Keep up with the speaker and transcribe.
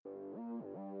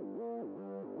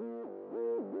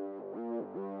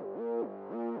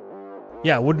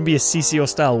Yeah, it wouldn't be a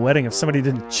CCO-style wedding if somebody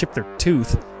didn't chip their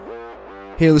tooth.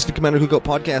 Hey, listen to Commander Cookout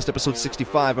Podcast, episode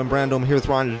 65. I'm Brando. I'm here with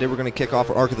Ron, and today we're going to kick off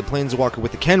our arc of the Planeswalker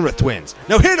with the Kenrith twins.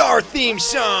 Now hit our theme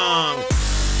song!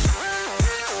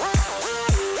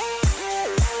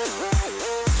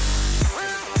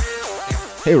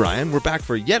 Hey, Ryan. We're back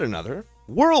for yet another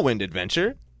whirlwind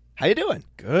adventure. How you doing?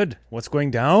 Good. What's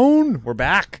going down? We're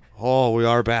back. Oh, we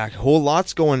are back. Whole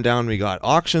lot's going down. We got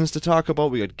auctions to talk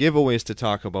about. We got giveaways to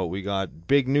talk about. We got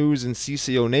big news in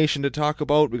CCO Nation to talk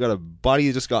about. We got a buddy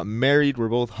that just got married. We're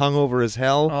both hungover as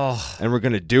hell, and we're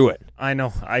going to do it. I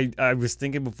know. I was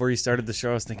thinking before you started the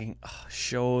show, I was thinking,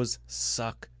 shows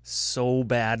suck so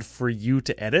bad for you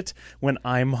to edit when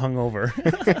I'm hungover.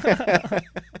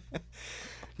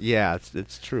 Yeah,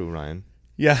 it's true, Ryan.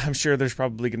 Yeah, I'm sure there's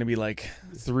probably going to be like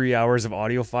 3 hours of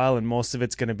audio file, and most of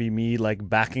it's going to be me like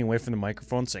backing away from the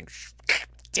microphone saying,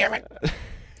 damn it.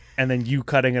 And then you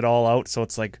cutting it all out, so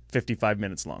it's like 55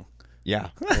 minutes long. Yeah,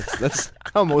 that's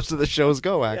how most of the shows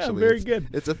go, actually. Yeah, very good.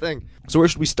 It's a thing. So where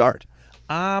should we start?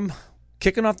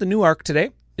 Kicking off the new arc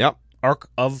today. Yep. Arc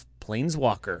of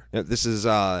Planeswalker. Yeah, this is,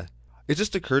 it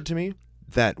just occurred to me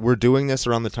that we're doing this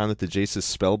around the time that the Jace's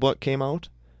spellbook came out.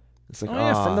 It's like,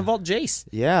 from the Vault Jace.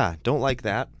 Yeah, don't like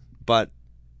that, but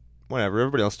whatever.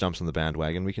 Everybody else jumps on the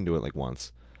bandwagon. We can do it like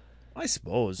once. I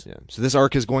suppose. Yeah. So this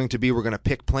arc is going to be, we're going to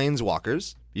pick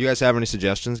Planeswalkers. You guys have any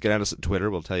suggestions? Get at us at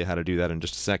Twitter. We'll tell you how to do that in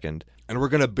just a second. And we're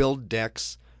going to build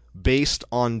decks based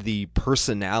on the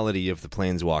personality of the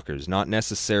Planeswalkers, not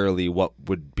necessarily what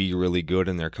would be really good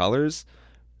in their colors,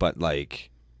 but like,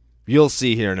 you'll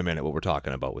see here in a minute what we're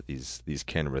talking about with these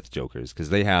Kenrith jokers, because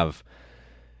they have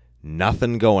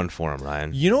nothing going for them,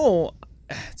 Ryan. You know,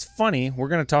 it's funny. We're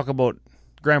going to talk about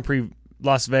Grand Prix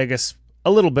Las Vegas a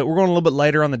little bit. We're going a little bit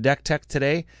lighter on the deck tech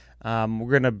today.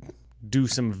 We're going to do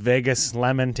some Vegas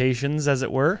lamentations, as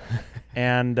it were.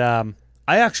 And I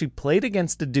actually played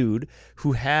against a dude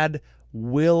who had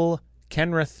Will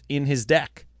Kenrith in his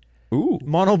deck. Ooh.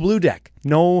 Mono blue deck.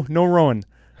 No Rowan.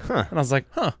 Huh. And I was like,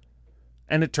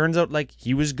 And it turns out like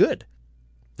he was good.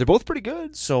 They're both pretty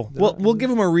good. So we'll give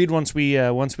them a read once we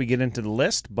get into the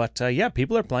list. But yeah,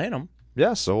 people are playing them.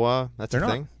 Yeah, so that's they're a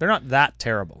not, thing. They're not that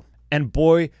terrible. And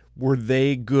boy, were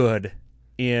they good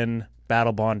in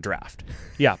Battle Bond Draft.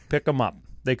 Yeah, pick them up.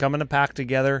 They come in a pack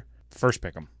together. First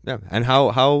pick them. Yeah, and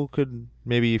how could,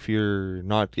 maybe if you're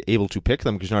not able to pick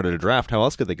them because you're not at a draft, how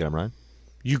else could they get them, Ryan?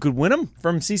 You could win them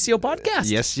from CCO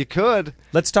Podcast. Yes, you could.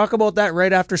 Let's talk about that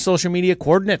right after social media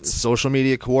coordinates. Social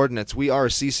media coordinates. We are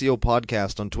CCO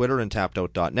Podcast on Twitter and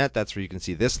tappedout.net. That's where you can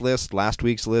see this list, last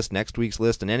week's list, next week's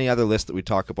list, and any other list that we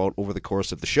talk about over the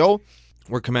course of the show.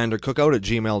 We're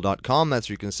commandercookout@gmail.com. That's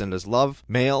where you can send us love,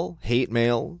 mail, hate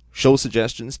mail, show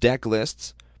suggestions, deck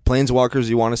lists, Planeswalkers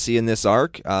you want to see in this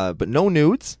arc, but no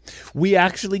nudes. We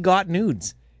actually got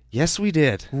nudes. Yes, we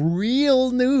did.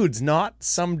 Real nudes, not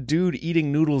some dude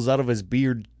eating noodles out of his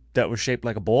beard that was shaped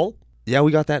like a bowl. Yeah,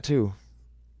 we got that too.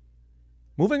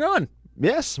 Moving on.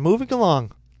 Yes, moving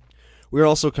along. We're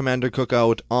also Commander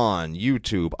Cookout on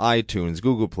YouTube, iTunes,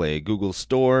 Google Play, Google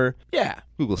Store. Yeah,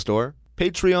 Google Store.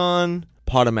 Patreon,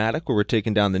 Podomatic, where we're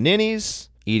taking down the ninnies,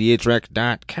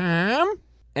 edhrec.com,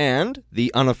 and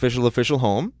the unofficial official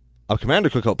home of Commander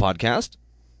Cookout Podcast,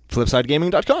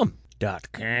 flipsidegaming.com.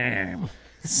 .com.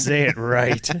 Say it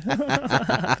right.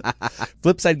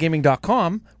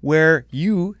 Flipsidegaming.com, where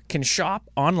you can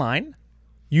shop online.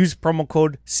 Use promo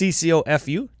code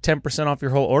CCOFU, 10% off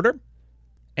your whole order.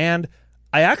 And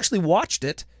I actually watched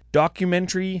it.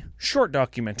 Short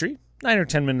documentary, 9 or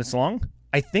 10 minutes long.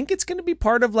 I think it's going to be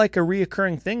part of like a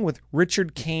reoccurring thing with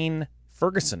Richard Kane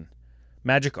Ferguson,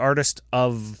 Magic artist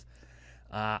of,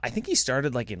 I think he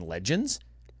started like in Legends.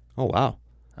 Oh, wow.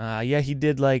 Yeah, he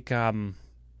did like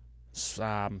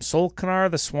Solkanar,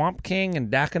 the Swamp King,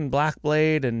 and Dakin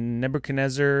Blackblade, and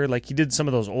Nebuchadnezzar. Like, he did some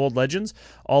of those old Legends,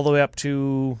 all the way up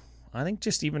to, I think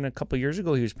just even a couple years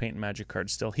ago, he was painting Magic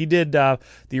cards still. He did the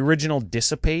original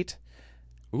Dissipate.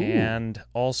 Ooh. And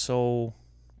also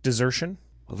Desertion.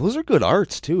 Well, those are good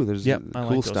arts, too. There's a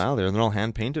cool like style there, and they're all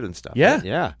hand-painted and stuff. Yeah.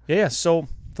 Right? Yeah. So,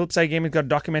 Flipside Gaming's got a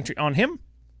documentary on him.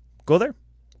 Go there,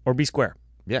 or be square.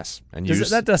 Yes. And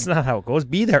that's not how it goes.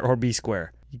 Be there or be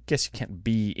square. I guess you can't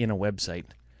be in a website.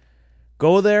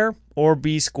 Go there or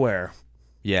be square.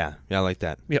 Yeah, I like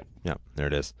that. Yep. There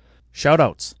it is.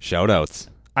 Shout-outs.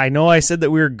 I know I said that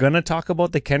we were going to talk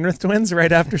about the Kenrith twins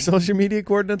right after social media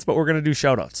coordinates, but we're going to do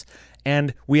shout-outs.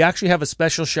 And we actually have a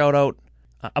special shout-out,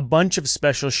 a bunch of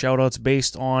special shout-outs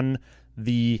based on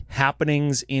the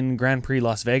happenings in Grand Prix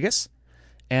Las Vegas.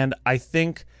 And I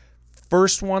think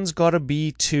first one's got to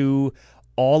be to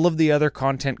all of the other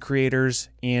content creators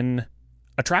in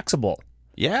Atraxable.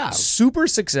 Yeah. Super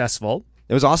successful,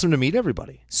 It was awesome to meet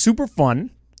everybody. super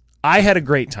fun. I had a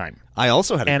great time. I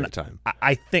also had a And great time.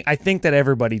 I think that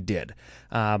everybody did.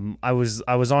 I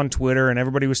was on Twitter and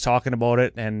everybody was talking about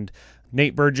it, and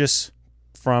Nate Burgess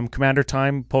from Commander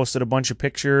Time posted a bunch of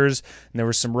pictures, and there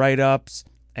were some write-ups.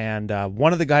 And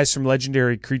one of the guys from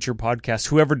Legendary Creature Podcast,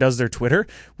 whoever does their Twitter,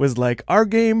 was like, "Our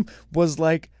game was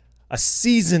like a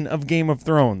season of Game of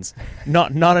Thrones,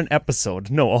 not an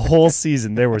episode. No, a whole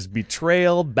season. There was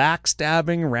betrayal,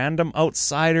 backstabbing, random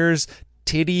outsiders."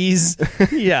 Titties.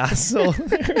 Yeah, so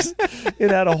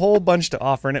it had a whole bunch to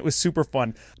offer, and it was super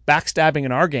fun. Backstabbing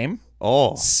in our game.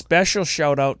 Oh. Special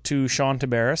shout out to Sean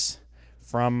Tabaris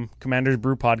from Commander's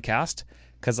Brew Podcast,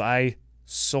 because I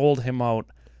sold him out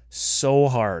so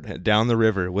hard. Down the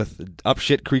river with up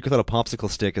shit creek without a popsicle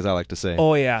stick, as I like to say.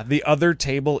 Oh, yeah. The other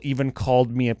table even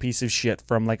called me a piece of shit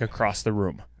from like across the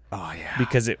room. Oh, yeah.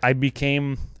 Because I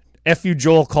became... F.U.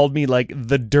 Joel called me like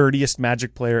the dirtiest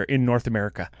Magic player in North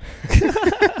America.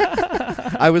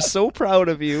 I was so proud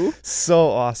of you. So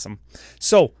awesome.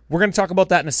 So we're going to talk about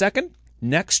that in a second.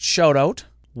 Next shout out,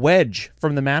 Wedge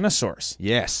from the Mana Source.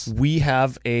 Yes. We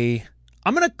have I'm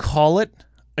going to call it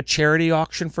a charity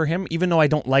auction for him, even though I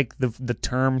don't like the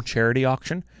term charity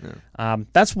auction. Yeah.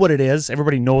 That's what it is.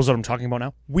 Everybody knows what I'm talking about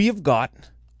now. We have got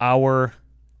our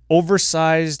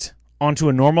oversized onto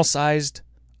a normal-sized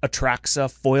Atraxa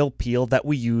foil peel that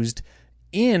we used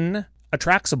in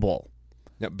Atraxa Bowl.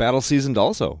 Yeah, battle seasoned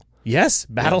also. Yes,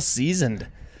 battle seasoned.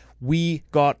 We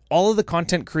got all of the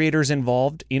content creators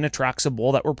involved in Atraxa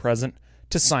Bowl that were present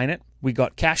to sign it. We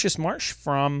got Cassius Marsh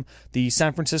from the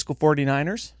San Francisco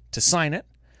 49ers to sign it,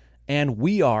 and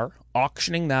we are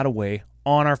auctioning that away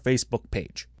on our Facebook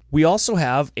page. We also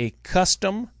have a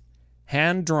custom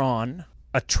hand-drawn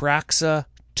Atraxa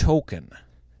token.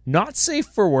 Not safe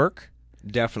for work.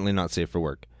 Definitely not safe for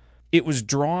work. It was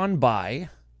drawn by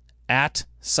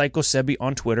 @PsychoSebi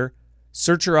on Twitter.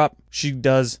 Search her up. She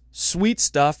does sweet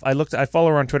stuff. I follow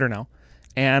her on Twitter now.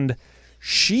 And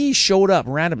she showed up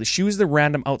randomly. She was the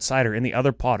random outsider in the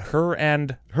other pod. Her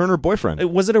and her boyfriend.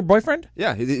 Was it her boyfriend?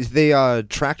 Yeah. They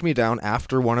tracked me down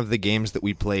after one of the games that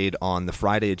we played on the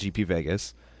Friday at GP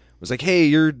Vegas. It was like, "Hey,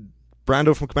 you're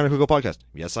Brando from Commander Google Podcast."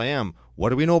 "Yes, I am." "What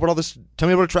do we know about all this? Tell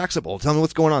me about Atraxa Bowl. Tell me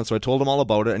what's going on." So I told him all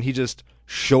about it, and he just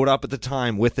showed up at the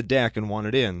time with the deck and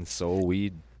wanted in. So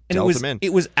we dealt him in.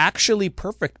 It was actually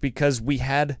perfect because we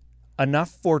had enough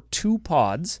for 2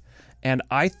 pods, and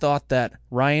I thought that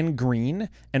Ryan Green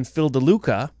and Phil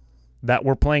DeLuca, that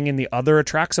were playing in the other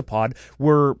Atraxa pod,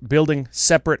 were building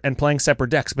separate and playing separate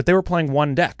decks, but they were playing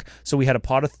one deck. So we had a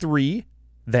pod of 3,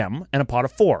 them, and a pod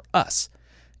of 4, us.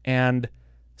 And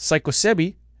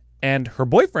PsychoSebi and her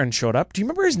boyfriend showed up. Do you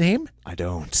remember his name? I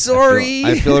don't. Sorry.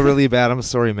 I feel really bad. I'm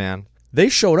sorry, man. They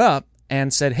showed up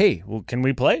and said, "Hey, well, can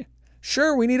we play?"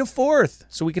 "Sure, we need a 4th,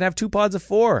 so we can have 2 pods of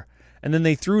 4. And then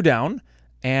they threw down,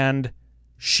 and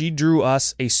she drew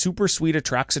us a super sweet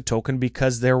Atraxa token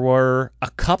because there were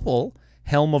a couple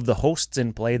Helm of the Hosts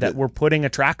in play that were putting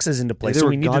Atraxas into play. So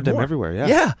we needed goddamn more. Everywhere, yeah.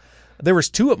 Yeah. There was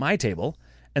 2 at my table,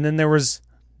 and then there was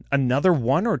another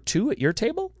 1 or 2 at your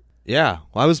table? Yeah.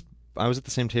 Well, I was at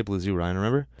the same table as you, Ryan,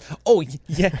 remember? Oh,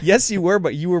 yeah. Yes, you were,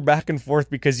 but you were back and forth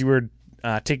because you were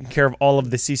taking care of all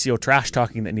of the CCO trash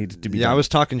talking that needed to be done. Yeah, I was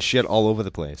talking shit all over the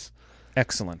place.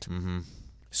 Excellent. Mm-hmm.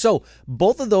 So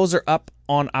both of those are up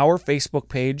on our Facebook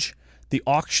page. The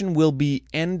auction will be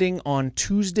ending on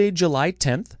Tuesday, July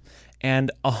 10th, and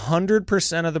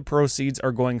 100% of the proceeds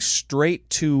are going straight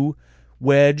to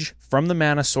Wedge from the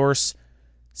Mana Source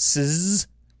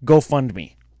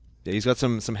GoFundMe. Yeah, he's got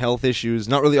some health issues.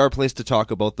 Not really our place to talk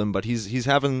about them, but he's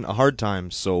having a hard time.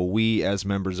 So we, as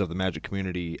members of the Magic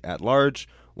community at large,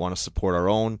 want to support our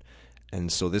own,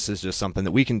 and so this is just something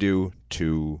that we can do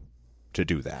to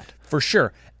do that. For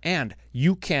sure. And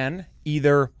you can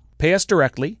either pay us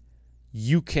directly,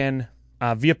 you can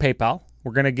via PayPal.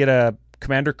 We're going to get a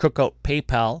Commander Cookout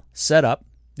PayPal set up.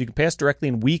 You can pay us directly,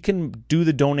 and we can do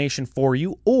the donation for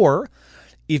you. Or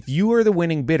if you are the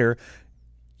winning bidder,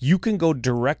 you can go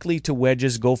directly to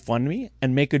Wedge's GoFundMe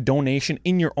and make a donation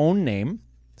in your own name.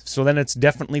 So then it's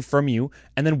definitely from you.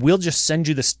 And then we'll just send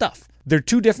you the stuff. They're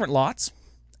 2 different lots.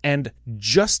 And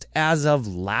just as of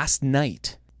last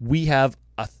night, we have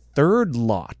a 3rd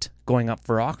lot going up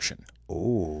for auction.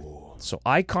 Oh. So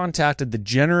I contacted the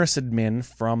generous admin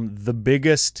from the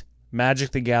biggest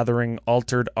Magic the Gathering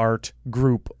altered art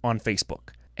group on Facebook.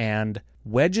 And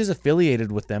Wedge is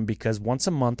affiliated with them because once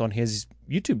a month on his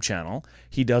YouTube channel,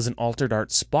 he does an altered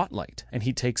art spotlight, and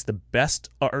he takes the best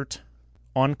art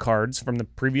on cards from the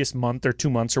previous month or 2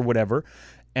 months or whatever,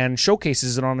 and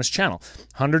showcases it on his channel.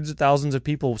 Hundreds of thousands of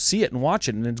people see it and watch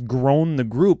it, and it's grown the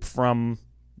group from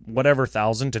whatever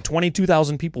thousand to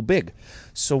 22,000 people big.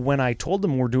 So when I told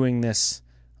them we're doing this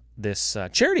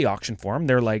charity auction for him,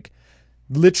 they're like,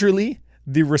 literally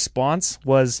the response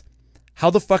was, how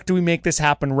the fuck do we make this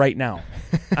happen right now?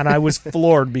 And I was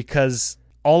floored because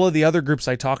all of the other groups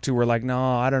I talked to were like,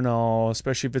 no, I don't know,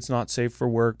 especially if it's not safe for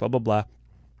work, blah, blah, blah.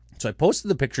 So I posted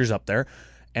the pictures up there,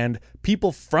 and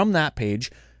people from that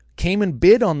page came and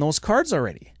bid on those cards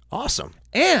already. Awesome.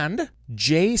 And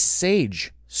Jay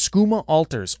Sage, Skooma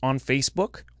Altars on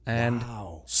Facebook, and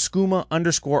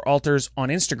Skooma_altars on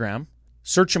Instagram.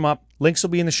 Search him up. Links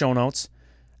will be in the show notes.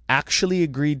 Actually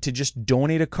agreed to just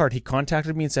donate a card. He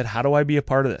contacted me and said, how do I be a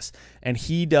part of this? And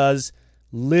he does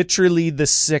literally the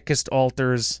sickest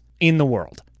altars in the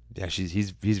world. Yeah,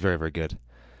 he's very, very good.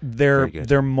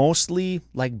 They're mostly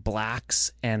like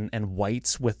blacks and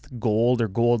whites with gold or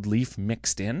gold leaf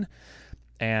mixed in,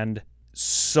 and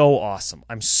so awesome.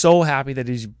 I'm so happy that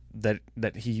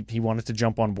he wanted to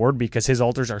jump on board because his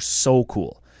altars are so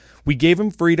cool. We gave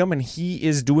him freedom, and he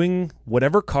is doing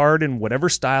whatever card and whatever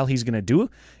style he's going to do.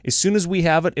 As soon as we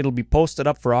have it, it'll be posted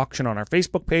up for auction on our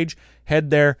Facebook page. Head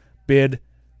there, bid,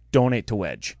 donate to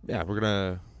Wedge. Yeah, we're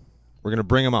gonna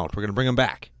bring him out. We're gonna bring him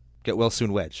back. Get well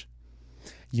soon, Wedge.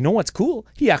 You know what's cool?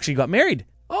 He actually got married.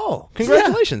 Oh,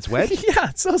 congratulations, Wedge.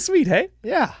 Yeah, it's so sweet, hey?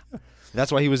 Yeah. That's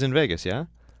why he was in Vegas, yeah?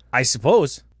 I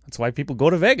suppose. That's why people go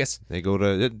to Vegas. They go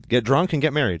to get drunk and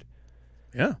get married.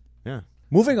 Yeah. Yeah.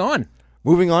 Moving on.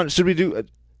 Should we do a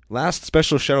last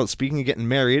special shout out? Speaking of getting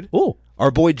married, Oh, our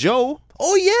boy Joe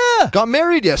oh yeah, got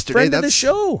married yesterday. friend of the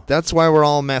show. That's why we're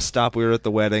all messed up. We were at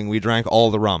the wedding. We drank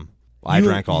all the rum. I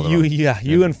drank all the rum. Yeah,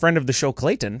 you and friend of the show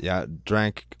Clayton. Yeah,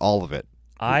 drank all of it.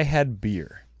 I had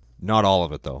beer. Not all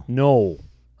of it, though. No,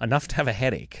 enough to have a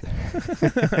headache.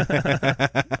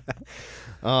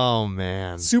 Oh,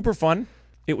 man. Super fun.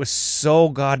 It was so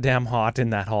goddamn hot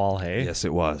in that hall, hey? Yes,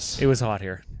 it was. It was hot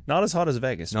here. Not as hot as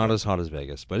Vegas. Not as hot as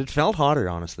Vegas, but it felt hotter,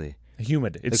 honestly.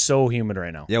 Humid. It's so humid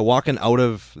right now. Yeah, walking out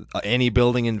of any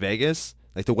building in Vegas,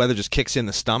 like the weather just kicks in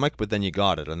the stomach, but then you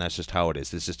got it, and that's just how it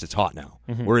is. It's hot now.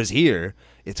 Mm-hmm. Whereas here,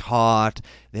 it's hot,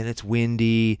 then it's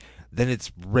windy, then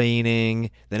it's raining,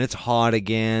 then it's hot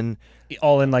again.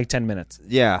 All in like 10 minutes.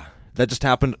 Yeah, that just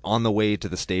happened on the way to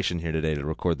the station here today to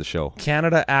record the show.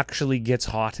 Canada actually gets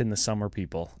hot in the summer,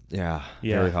 people. Yeah,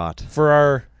 very hot. For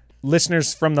our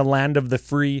listeners from the land of the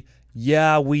free,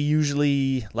 yeah, we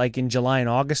usually, like in July and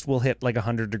August, we'll hit like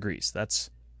 100 degrees. That's,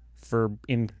 for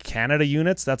in Canada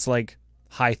units, that's like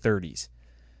high 30s.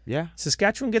 Yeah.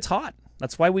 Saskatchewan gets hot.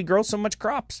 That's why we grow so much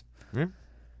crops. Yeah.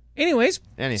 Anyways,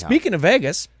 speaking of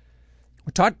Vegas,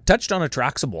 we touched on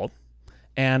Atraxable,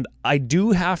 and I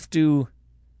do have to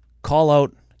call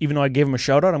out, even though I gave him a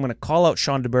shout out, I'm going to call out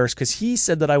Sean DeBarris because he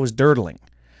said that I was dirtling.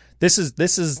 This is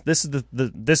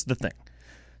the thing.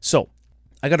 So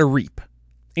I got a Reap,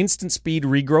 instant speed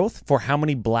regrowth for how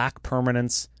many black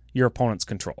permanents your opponents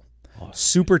control. Awesome.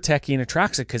 Super techy and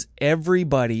Atraxa because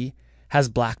everybody has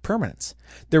black permanents.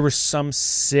 There was some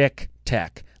sick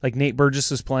tech. Like Nate Burgess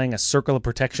was playing a Circle of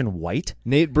Protection white.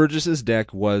 Nate Burgess's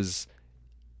deck was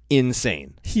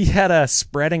insane. He had a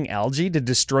spreading algae to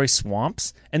destroy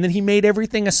swamps, and then he made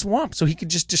everything a swamp so he could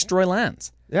just destroy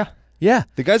lands. Yeah. Yeah.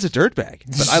 The guy's a dirtbag,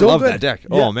 but So I love good. that deck. Yeah,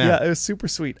 Oh, man. Yeah, it was super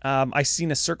sweet. I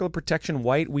seen a Circle of Protection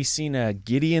white. We seen a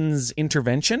Gideon's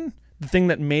Intervention, the thing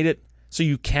that made it so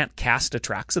you can't cast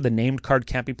Atraxa. The named card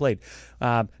can't be played.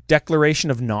 Declaration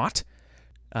of Naught.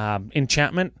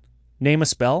 Enchantment. Name a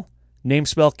spell. Name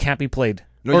spell can't be played.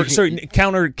 No,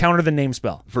 counter the name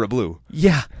spell. For a blue.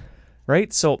 Yeah.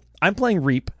 Right? So I'm playing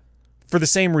Reap for the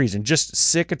same reason. Just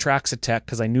sick Atraxa tech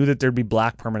because I knew that there'd be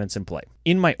black permanents in play.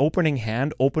 In my opening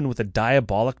hand, opened with a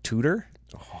Diabolic Tutor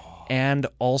and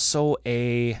also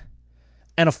a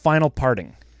Final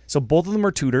Parting. So both of them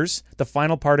are tutors. The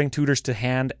Final Parting tutors to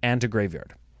hand and to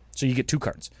graveyard. So you get 2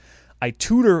 cards. I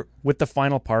tutor with the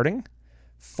Final Parting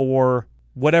for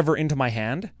whatever into my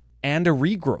hand and a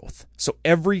regrowth. So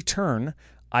every turn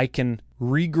I can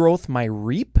regrowth my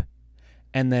Reap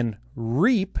and then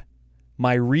Reap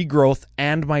my regrowth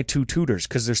and my 2 tutors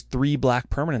because there's 3 black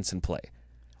permanents in play.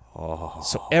 Oh.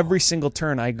 So every single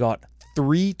turn I got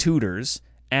 3 tutors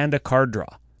and a card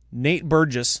draw. Nate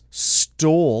Burgess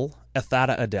stole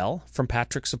Ethata Adele from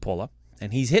Patrick Sapola,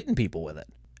 and he's hitting people with it.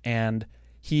 And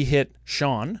he hit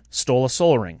Sean, stole a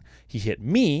Soul Ring. He hit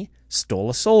me, stole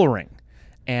a Soul Ring.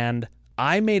 And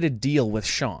I made a deal with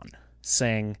Sean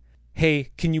saying, hey,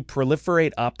 can you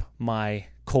proliferate up my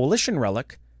Coalition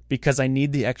Relic because I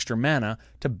need the extra mana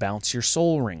to bounce your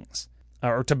Soul Rings,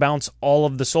 or to bounce all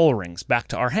of the Soul Rings back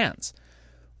to our hands.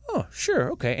 Oh,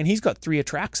 sure, okay. And he's got 3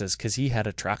 Atraxas because he had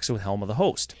Atraxa with Helm of the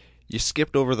Host. You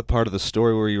skipped over the part of the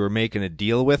story where you were making a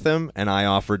deal with him, and I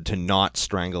offered to not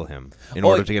strangle him in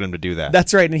order to get him to do that.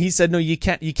 That's right. And he said, no, you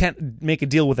can't make a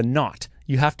deal with a not.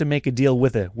 You have to make a deal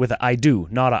with a I do,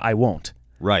 not a I won't.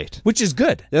 Right. Which is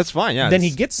good. That's fine, yeah. Then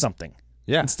he gets something.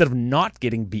 Yeah. Instead of not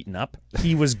getting beaten up,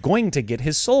 he was going to get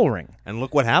his soul ring. And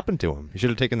look what happened to him. He should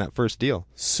have taken that first deal.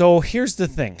 So here's the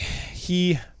thing.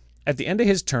 At the end of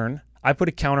his turn, I put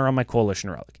a counter on my Coalition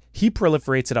Relic. He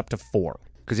proliferates it up to 4.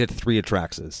 Because he had 3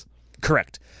 Atraxas.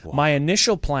 Correct. Wow. My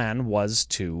initial plan was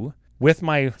to, with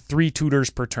my 3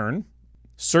 tutors per turn,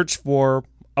 search for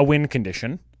a win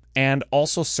condition and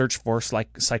also search for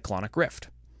Cyclonic Rift.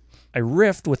 I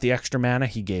rift with the extra mana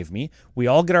he gave me. We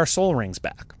all get our soul rings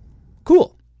back.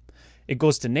 Cool. It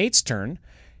goes to Nate's turn,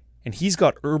 and he's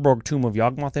got Urborg Tomb of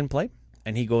Yawgmoth in play,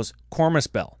 and he goes Cormus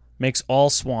Bell, makes all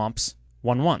swamps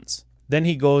 1/1s. Then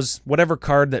he goes whatever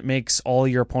card that makes all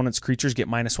your opponent's creatures get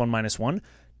 -1/-1,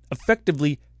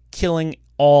 effectively killing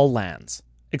all lands,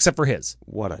 except for his.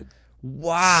 What a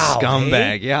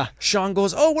scumbag, yeah. Sean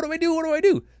goes, oh, what do I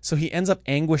do? So he ends up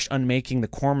anguished unmaking the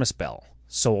Cormus Bell,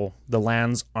 so the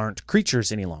lands aren't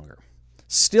creatures any longer.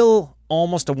 Still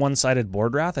almost a one-sided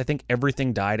board wrath. I think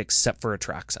everything died except for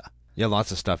Atraxa. Yeah,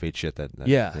 lots of stuff ate shit.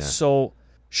 Yeah, so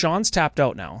Sean's tapped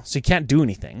out now, so he can't do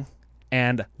anything.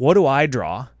 And what do I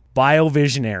draw?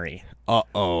 Biovisionary.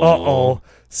 Uh-oh.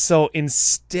 So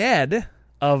instead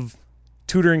of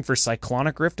tutoring for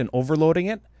Cyclonic Rift and overloading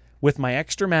it, with my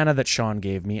extra mana that Sean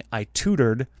gave me, I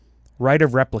tutored Rite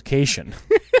of Replication.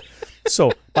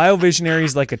 So Biovisionary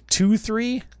is like a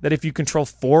 2/3 that if you control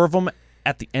 4 of them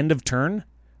at the end of turn,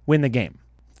 win the game.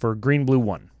 For green, blue,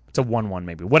 1. It's a 1/1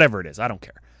 maybe. Whatever it is, I don't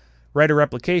care. Rite of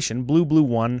Replication, blue, blue,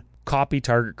 1, copy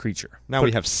target creature. Now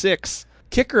we have 6.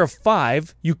 Kicker of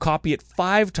 5, you copy it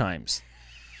 5 times.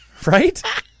 Right?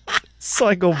 So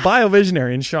I go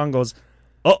Biovisionary, and Sean goes,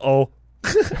 uh-oh.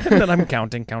 And then I'm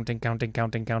counting.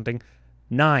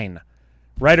 9.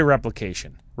 Rite of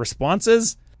Replication.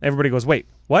 Responses? Everybody goes, wait,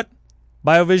 what?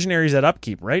 Biovisionary's at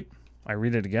upkeep, right? I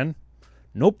read it again.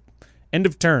 Nope. End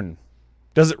of turn.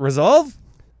 Does it resolve?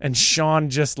 And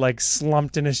Sean just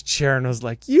slumped in his chair and was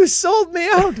like, you sold me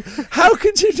out. How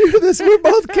could you do this? We're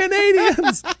both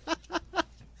Canadians.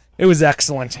 It was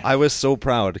excellent. I was so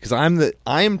proud because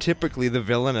I am typically the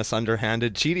villainous,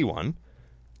 underhanded, cheaty one.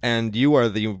 And you are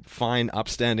the fine,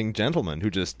 upstanding gentleman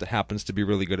who just happens to be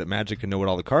really good at Magic and know what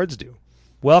all the cards do.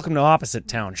 Welcome to Opposite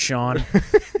Town, Sean.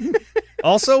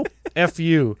 Also, F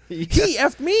you. He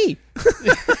F'd me.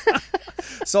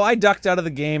 So I ducked out of the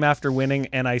game after winning,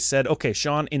 and I said, okay,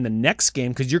 Sean, in the next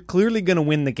game, because you're clearly going to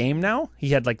win the game now. He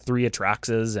had 3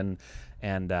 Atraxas and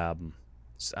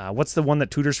what's the one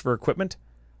that tutors for equipment?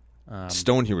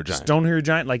 Stonehero Giant. Stonehero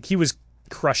Giant. He was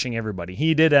crushing everybody.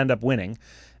 He did end up winning.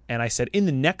 And I said, in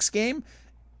the next game,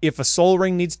 if a soul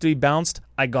ring needs to be bounced,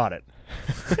 I got it.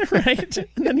 Right?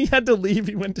 And then he had to leave.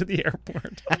 He went to the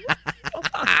airport.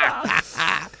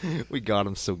 We got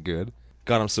him so good.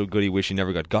 Got him so good he wish he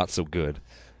never got so good.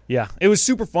 Yeah, it was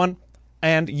super fun.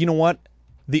 And you know what?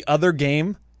 The other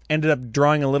game ended up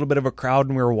drawing a little bit of a crowd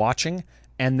and we were watching.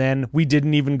 And then we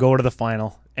didn't even go to the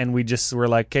final. And we just were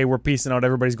like, okay, we're peacing out.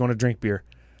 Everybody's going to drink beer.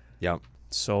 Yep.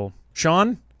 So,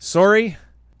 Sean, sorry,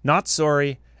 not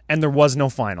sorry. And there was no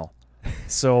final.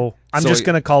 So I'm just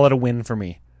going to call it a win for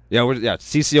me. Yeah,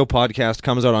 CCO podcast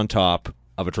comes out on top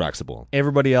of Atraxable.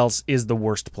 Everybody else is the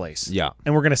worst place. Yeah.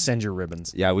 And we're going to send your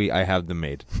ribbons. Yeah, I have them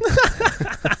made.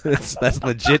 That's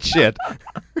legit shit.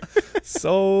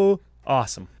 So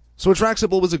awesome. So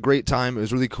Atraxable was a great time. It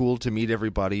was really cool to meet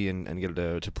everybody and get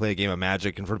to play a game of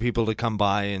Magic and for people to come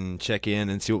by and check in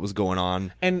and see what was going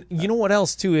on. And you know what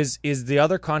else, too, is the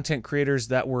other content creators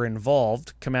that were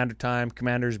involved, Commander Time,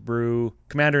 Commander's Brew,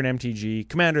 Commander and MTG,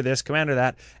 Commander this, Commander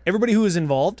that, everybody who is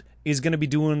involved is going to be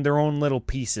doing their own little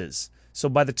pieces. So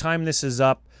by the time this is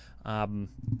up,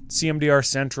 CMDR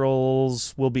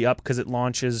Centrals will be up because it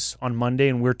launches on Monday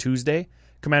and we're Tuesday.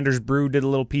 Commander's Brew did a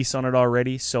little piece on it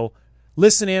already, so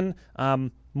listen in.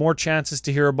 More chances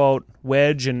to hear about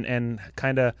Wedge and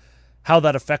kind of how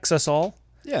that affects us all.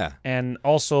 Yeah. And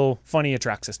also funny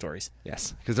Atraxa stories.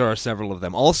 Yes, because there are several of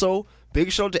them. Also,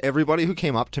 big shout out to everybody who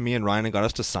came up to me and Ryan and got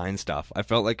us to sign stuff. I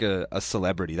felt like a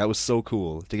celebrity. That was so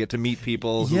cool to get to meet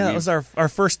people. It was our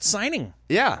first signing.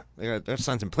 Yeah. They got to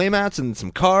sign some playmats and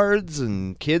some cards,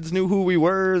 and kids knew who we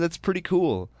were. That's pretty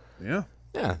cool. Yeah.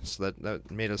 Yeah, so that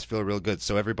made us feel real good.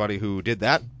 So everybody who did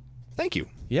that, thank you.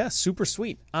 Yeah, super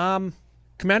sweet.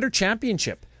 Commander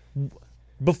Championship.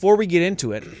 Before we get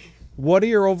into it, what are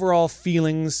your overall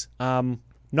feelings? Not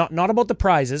about the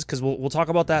prizes, because we'll talk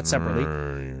about that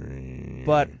separately.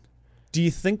 But Do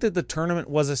you think that the tournament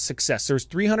was a success? There's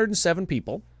 307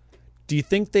 people. Do you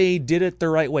think they did it the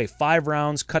right way? 5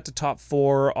 rounds, cut to top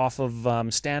 4 off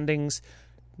of standings.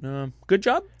 Good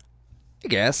job? I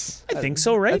guess. I think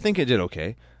so, right? I think it did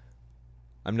okay.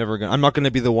 I'm not gonna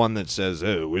be the one that says,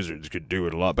 "Oh, Wizards could do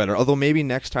it a lot better." Although maybe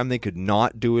next time they could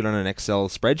not do it on an Excel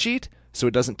spreadsheet, so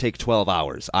it doesn't take 12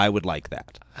 hours. I would like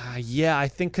that. Yeah, I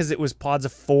think because it was pods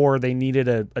of 4, they needed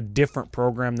a different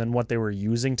program than what they were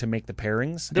using to make the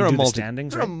pairings. They're and do the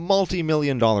standings, they're right? a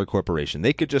multi-million-dollar corporation.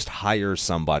 They could just hire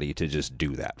somebody to just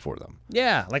do that for them.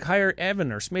 Yeah, like hire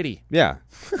Evan or Smitty. Yeah,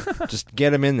 just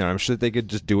get them in there. I'm sure they could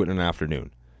just do it in an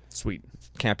afternoon. Sweet.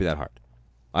 Can't be that hard.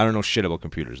 I don't know shit about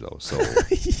computers, though, so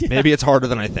maybe it's harder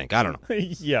than I think. I don't know.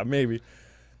 Yeah, maybe.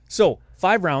 So,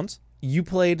 5 rounds. You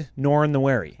played Norin the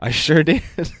Wary. I sure did.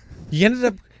 You ended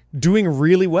up doing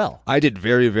really well. I did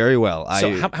very, very well.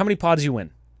 So, how many pods you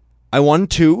win? I won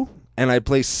 2, and I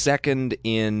placed second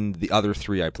in the other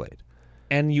 3 I played.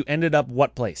 And you ended up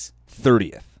what place?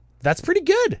 30th. That's pretty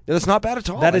good. Yeah, that's not bad at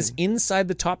all. That is inside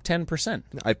the top 10%.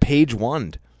 I page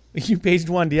one. You page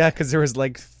 1, yeah, because there was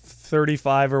like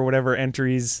 35 or whatever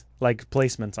entries, like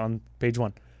placements on page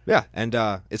 1. Yeah, and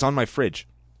it's on my fridge.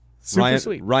 Super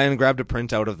sweet. Ryan grabbed a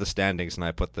printout of the standings, and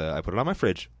I put it on my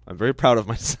fridge. I'm very proud of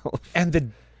myself.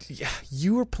 And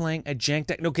you were playing a jank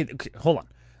deck. Okay, hold on.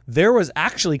 There was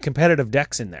actually competitive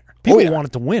decks in there. People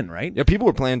wanted to win, right? Yeah, people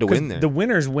were planning to win there. The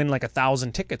winners win like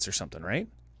 1,000 tickets or something, right?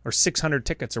 Or 600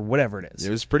 tickets or whatever it is. It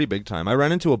was pretty big time. I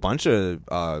ran into a bunch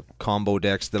of combo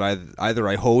decks that either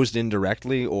I hosed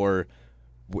indirectly or,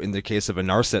 in the case of a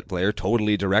Narset player,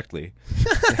 totally directly.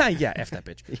 Yeah, F that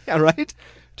bitch. Yeah, right?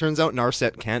 Turns out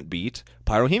Narset can't beat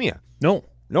Pyrohemia.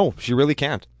 No, she really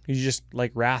can't. You just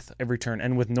like Wrath every turn.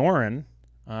 And with Norin,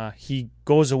 he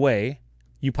goes away,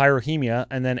 you Pyrohemia,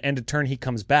 and then end of turn he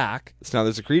comes back. So now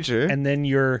there's a creature. And then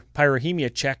your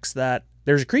Pyrohemia checks that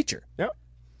there's a creature. Yep.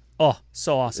 Oh,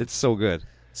 so awesome. It's so good.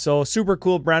 So super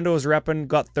cool. Brando was repping,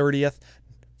 got 30th.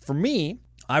 For me,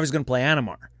 I was going to play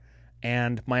Animar.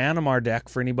 And my Animar deck,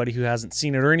 for anybody who hasn't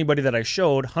seen it or anybody that I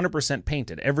showed, 100%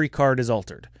 painted. Every card is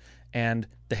altered. And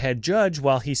the head judge,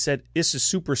 while he said, this is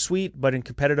super sweet, but in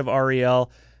competitive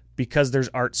REL, because there's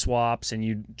art swaps and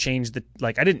you change the,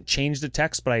 like, I didn't change the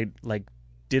text, but I, like,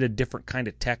 did a different kind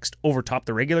of text over top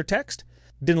the regular text,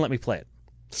 didn't let me play it.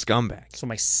 Scumbag. So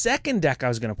my second deck I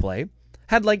was going to play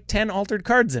had like 10 altered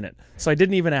cards in it. So I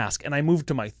didn't even ask. And I moved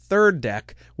to my third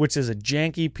deck, which is a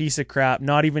janky piece of crap,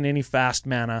 not even any fast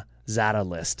mana, Zata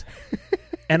list.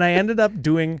 And I ended up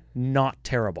doing not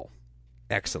terrible.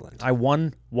 Excellent. I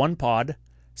won 1 pod,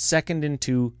 second in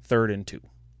 2, third in 2.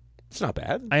 It's not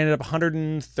bad. I ended up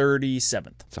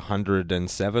 137th. It's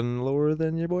 107 lower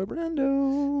than your boy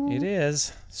Brando. It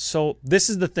is. So this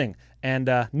is the thing. And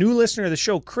new listener of the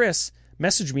show, Chris,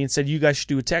 messaged me and said, you guys should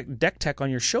do a deck tech on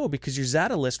your show because your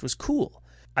Zata list was cool.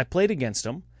 I played against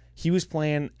him. He was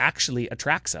playing, actually,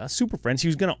 Atraxa, Super Friends. He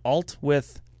was going to alt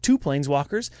with 2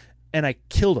 Planeswalkers, and I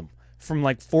killed him from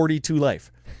like 42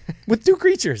 life with 2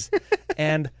 creatures.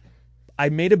 And I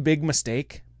made a big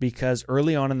mistake because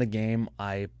early on in the game,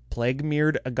 I Plague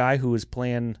Mirrored a guy who was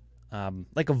playing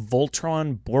like a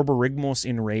Voltron Borborygmos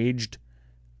Enraged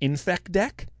Infect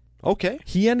deck. Okay.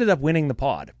 He ended up winning the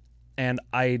pod, and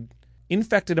I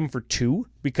infected him for 2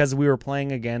 because we were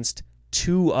playing against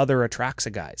 2 other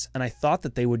Atraxa guys, and I thought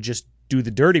that they would just do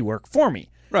the dirty work for me.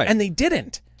 Right. And they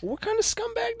didn't. What kind of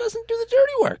scumbag doesn't do the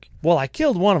dirty work? Well, I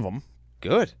killed one of them.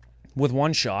 Good. With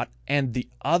 1 shot, and the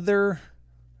other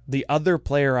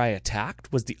player I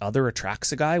attacked was the other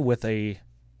Atraxa guy with a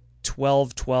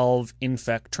 12/12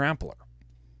 Infect Trampler.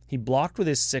 He blocked with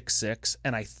his 6/6,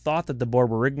 and I thought that the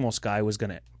Borborygmos guy was going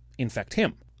to infect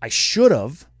him. I should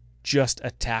have just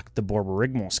attacked the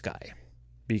Borborygmos guy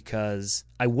because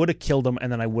I would have killed him,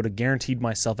 and then I would have guaranteed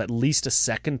myself at least a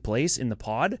second place in the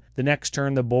pod. The next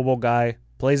turn, the Bobo guy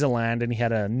plays a land, and he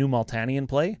had a New Multani in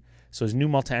play. So his New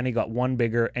Multani got 1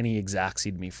 bigger, and he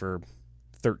Exaxied me for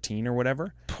 13 or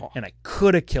whatever, and I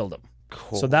could have killed him.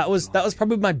 Cool. So that was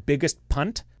probably my biggest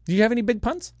punt. Do you have any big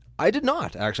punts? I did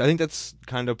not, actually. I think that's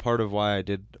kind of part of why I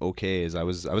did okay, is I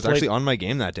was actually on my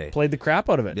game that day. Played the crap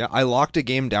out of it. Yeah, I locked a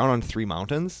game down on 3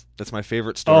 mountains. That's my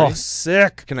favorite story. Oh,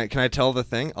 sick. Can I tell the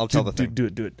thing? I'll tell the thing. Do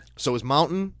it. So it was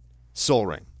Mountain, Soul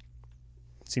Ring.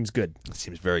 Seems good. That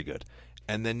seems very good.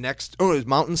 And then next, it was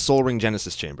Mountain, Soul Ring,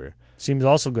 Genesis Chamber. Seems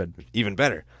also good. Even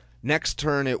better. Next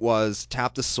turn it was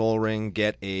tap the Soul Ring,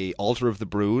 get a Altar of the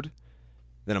Brood,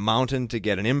 then a Mountain to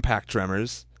get an Impact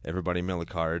Tremors, everybody mill a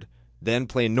card, then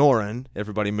play Norin,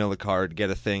 everybody mill a card, get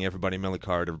a thing, everybody mill a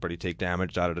card, everybody take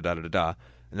damage, da-da-da-da-da-da.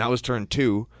 And that was turn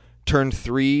 2. Turn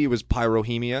 3 was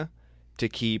Pyrohemia to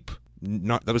keep,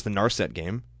 that was the Narset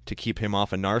game, to keep him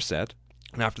off a Narset.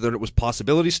 And after that, it was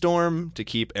Possibility Storm to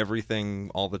keep everything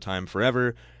all the time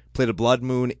forever. Played a Blood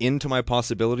Moon into my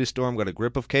Possibility Storm, got a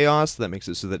Grip of Chaos. That makes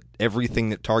it so that everything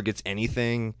that targets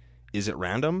anything is at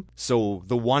random. So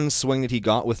the one swing that he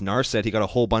got with Narset, he got a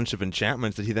whole bunch of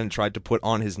enchantments that he then tried to put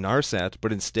on his Narset,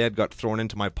 but instead got thrown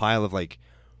into my pile of like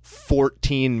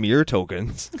 14 Mirror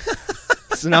tokens.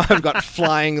 So now I've got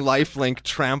flying, lifelink,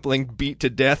 trampling, beat to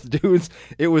death dudes.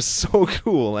 It was so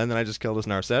cool. And then I just killed his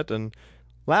Narset and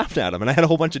laughed at him. And I had a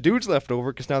whole bunch of dudes left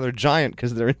over because now they're giant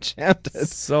because they're enchanted.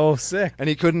 So sick. And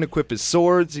he couldn't equip his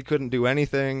swords. He couldn't do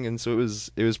anything. And so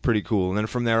it was pretty cool. And then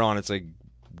from there on, it's like,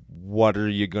 what are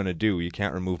you going to do? You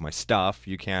can't remove my stuff.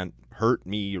 You can't hurt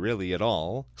me really at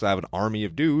all because I have an army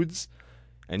of dudes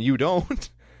and you don't.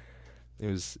 It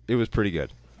was pretty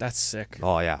good. That's sick.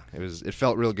 Oh yeah, it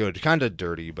felt real good. Kind of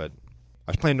dirty, but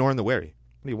I was playing Norn the Wary.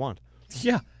 What do you want?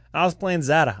 Yeah, I was playing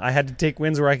Zada. I had to take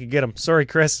wins where I could get them. Sorry,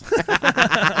 Chris.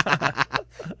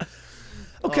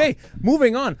 Okay,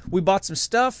 moving on. We bought some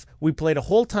stuff. We played a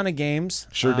whole ton of games.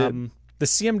 Sure did. The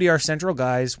CMDR Central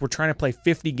guys were trying to play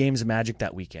 50 games of Magic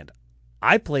that weekend.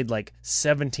 I played like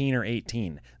 17 or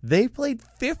 18. They played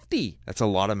 50. That's a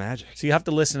lot of Magic. So you have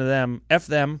to listen to them. F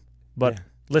them, but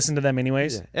listen to them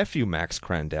anyways. Yeah. F you, Max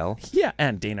Crandell. Yeah,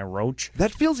 and Dana Roach.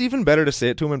 That feels even better to say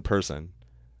it to him in person.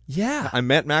 Yeah. I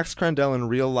met Max Crandell in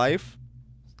real life.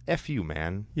 F you,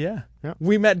 man. Yeah. Yeah.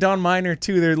 We met Don Miner,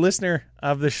 too. Their listener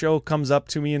of the show comes up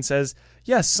to me and says,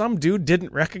 yeah, some dude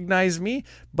didn't recognize me,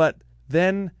 but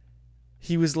then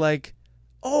he was like,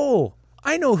 oh,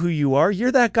 I know who you are.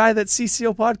 You're that guy that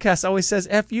CCO Podcast always says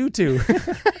F you to.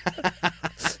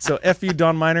 So F you,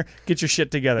 Don Miner. Get your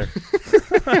shit together.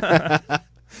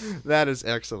 That is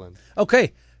excellent.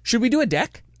 Okay. Should we do a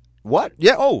deck? What?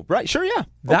 Yeah. Oh, right. Sure. Yeah.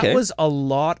 That was a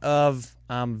lot of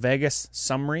Vegas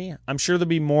summary. I'm sure there'll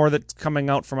be more that's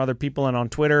coming out from other people and on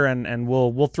Twitter, and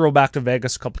we'll throw back to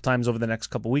Vegas a couple times over the next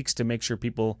couple weeks to make sure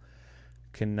people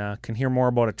can hear more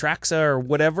about Atraxa or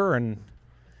whatever.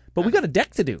 But we got a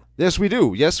deck to do. Yes, we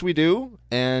do. Yes, we do.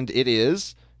 And it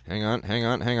is. Hang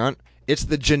on. It's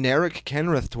the generic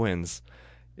Kenrith twins,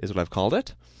 is what I've called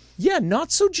it. Yeah,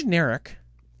 not so generic.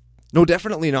 No,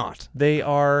 definitely not. They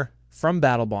are from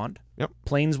Battlebond. Yep.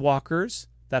 Planeswalkers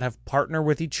that have partnered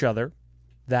with each other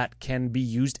that can be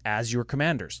used as your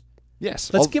commanders.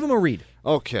 Yes. Let's give them a read.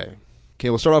 Okay,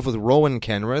 we'll start off with Rowan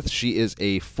Kenrith. She is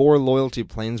a 4 loyalty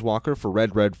planeswalker for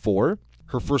red 4.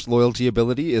 Her first loyalty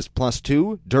ability is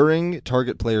 +2. During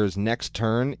target player's next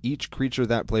turn, each creature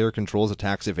that player controls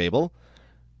attacks if able.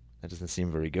 That doesn't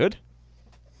seem very good.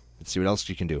 Let's see what else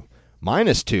she can do.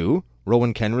 -2.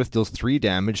 Rowan Kenrith deals 3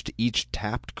 damage to each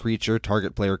tapped creature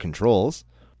target player controls.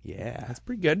 Yeah. That's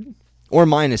pretty good. Or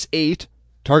 -8.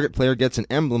 Target player gets an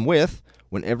emblem with,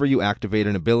 whenever you activate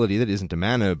an ability that isn't a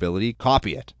mana ability,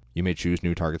 copy it. You may choose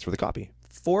new targets for the copy.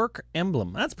 Fork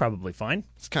emblem. That's probably fine.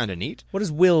 It's kind of neat. What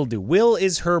does Will do? Will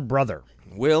is her brother.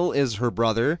 Will is her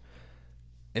brother,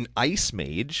 an ice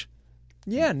mage.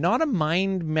 Yeah, not a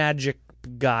mind magic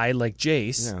guy like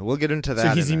Jace. Yeah, we'll get into that.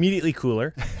 So he's immediately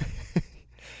cooler.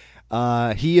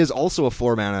 He is also a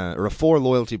 4 mana or a 4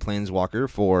 loyalty planeswalker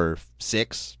for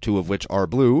 6, 2 of which are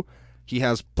blue. He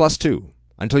has +2.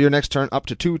 Until your next turn, up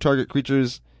to 2 target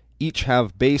creatures each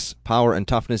have base, power, and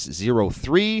toughness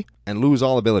 0/3 and lose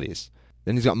all abilities.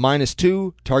 Then he's got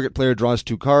 -2. Target player draws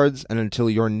 2 cards, and until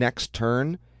your next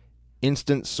turn,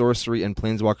 instant, sorcery, and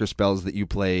planeswalker spells that you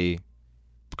play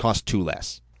cost 2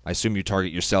 less. I assume you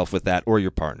target yourself with that or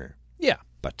your partner. Yeah.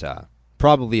 But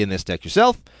probably in this deck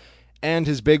yourself. And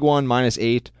his big one,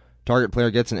 -8. Target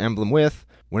player gets an emblem with.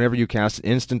 Whenever you cast an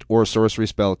instant or sorcery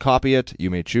spell, copy it.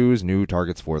 You may choose new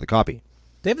targets for the copy.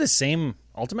 They have the same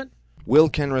ultimate? Will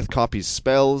Kenrith copies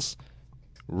spells.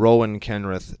 Rowan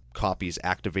Kenrith copies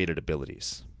activated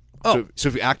abilities. Oh. So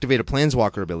if you activate a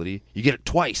planeswalker ability, you get it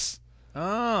twice.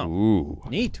 Oh. Ooh.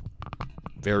 Neat.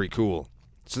 Very cool.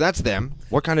 So that's them.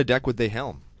 What kind of deck would they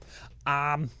helm?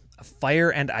 A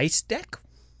fire and ice deck?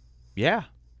 Yeah.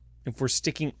 If we're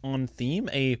sticking on theme,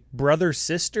 a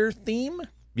brother-sister theme?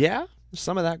 Yeah, there's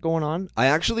some of that going on. I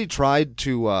actually tried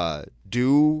to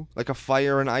do like a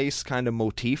fire and ice kind of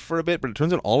motif for a bit, but it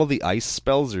turns out all of the ice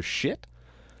spells are shit.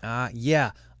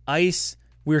 Yeah. Ice,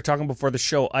 we were talking before the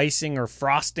show, icing or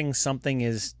frosting something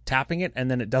is tapping it, and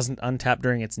then it doesn't untap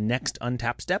during its next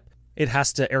untap step. It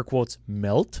has to, air quotes,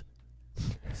 melt.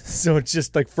 So it's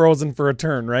just like frozen for a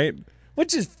turn, right?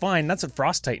 Which is fine. That's what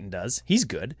Frost Titan does. He's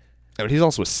good. But he's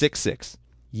also a 6/6.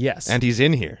 Yes. And he's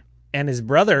in here. And his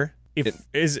brother,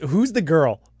 who's the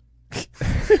girl?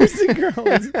 Who's the girl?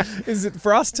 Is it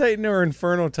Frost Titan or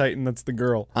Inferno Titan that's the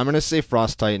girl? I'm going to say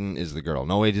Frost Titan is the girl.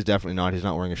 No, wait, he's definitely not. He's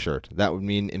not wearing a shirt. That would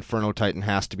mean Inferno Titan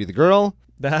has to be the girl.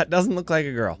 That doesn't look like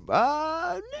a girl. You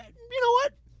know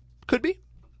what? Could be.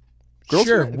 Girls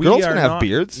Sure, can, we girls are can have not-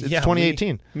 beards. It's yeah,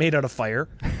 2018. Made out of fire.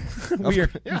 We are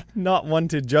not one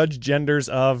to judge genders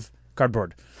of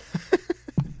cardboard.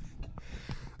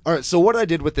 All right, so what I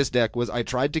did with this deck was I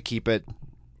tried to keep it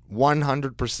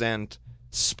 100%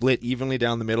 split evenly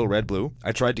down the middle, red-blue.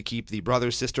 I tried to keep the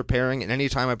brother-sister pairing, and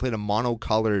anytime I played a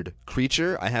monocolored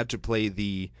creature, I had to play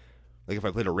if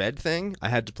I played a red thing, I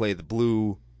had to play the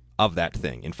blue of that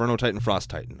thing. Inferno Titan,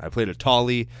 Frost Titan. I played a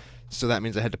Tali, so that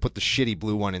means I had to put the shitty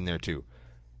blue one in there too.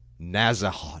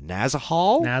 Nazahal?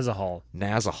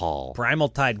 Nazahal. Primal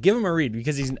Tide. Give him a read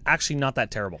because he's actually not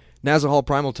that terrible. Nazahal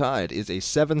Primal Tide is a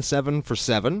 7/7 for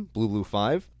 7, blue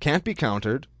 5. Can't be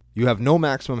countered. You have no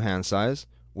maximum hand size.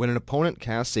 When an opponent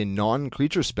casts a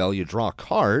non-creature spell, you draw a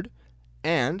card,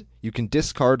 and you can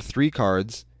discard 3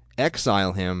 cards,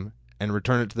 exile him, and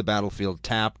return it to the battlefield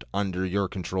tapped under your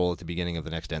control at the beginning of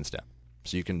the next end step.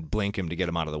 So you can blink him to get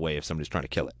him out of the way if somebody's trying to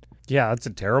kill it. Yeah, that's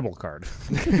a terrible card.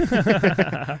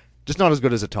 Just not as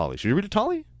good as Atali. Should we read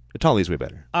Atali? Atali's way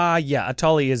better. Yeah,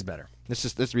 Atali is better.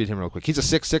 Let's read him real quick. He's a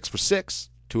 6/6 for 6,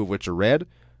 2 of which are red.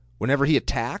 Whenever he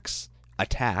attacks,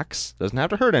 doesn't have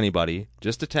to hurt anybody,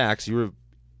 just attacks, you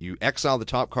exile the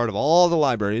top card of all the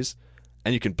libraries,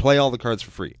 and you can play all the cards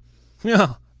for free.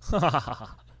 Yeah.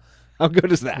 How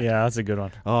good is that? Yeah, that's a good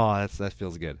one. Oh, that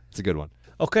feels good. It's a good one.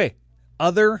 Okay.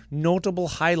 Other notable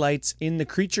highlights in the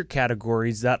creature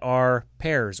categories that are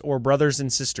pairs or brothers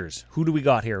and sisters. Who do we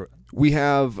got here? We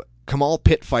have Kamal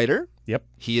Pit Fighter. Yep.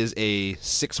 He is a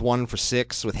 6/1 for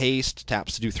 6 with haste,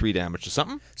 taps to do 3 damage to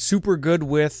something. Super good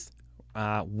with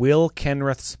Will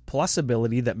Kenrith's plus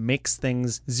ability that makes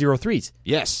things 0/3s.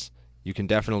 Yes. You can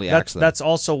definitely axe them. That's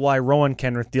also why Rowan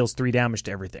Kenrith deals 3 damage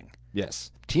to everything.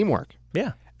 Yes. Teamwork.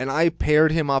 Yeah. And I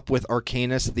paired him up with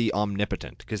Arcanus the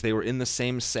Omnipotent because they were in the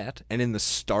same set and in the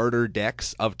starter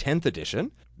decks of 10th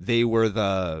edition. They were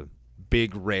the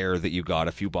big rare that you got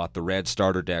if you bought the red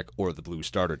starter deck or the blue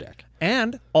starter deck.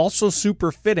 And also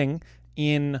super fitting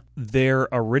in their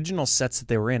original sets that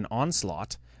they were in,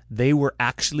 Onslaught, they were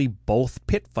actually both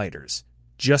pit fighters,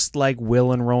 just like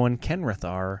Will and Rowan Kenrith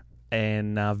are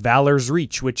in Valor's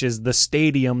Reach, which is the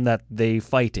stadium that they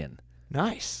fight in.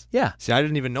 Nice. Yeah. See, I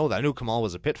didn't even know that. I knew Kamal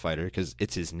was a pit fighter because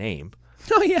it's his name.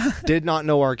 Oh, yeah. Did not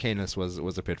know Arcanus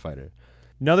was a pit fighter.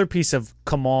 Another piece of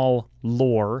Kamal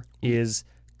lore is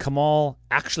Kamal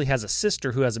actually has a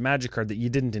sister who has a magic card that you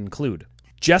didn't include.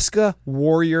 Jeska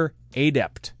Warrior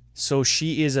Adept. So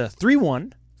she is a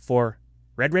 3/1 for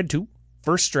red 2,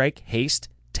 first strike, haste,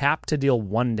 tap to deal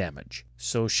 1 damage.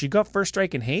 So she got first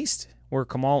strike and haste, where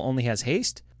Kamal only has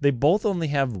haste. They both only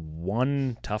have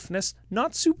 1 toughness.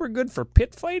 Not super good for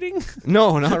pit fighting.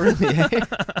 No, not really.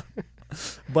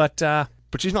 But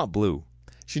she's not blue.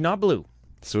 she's not blue.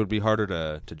 So it would be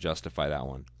harder to justify that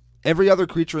one. Every other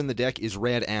creature in the deck is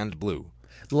red and blue.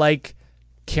 Like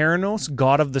Keranos,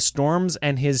 God of the Storms,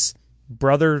 and his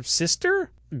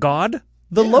brother-sister god,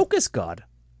 the Locust God.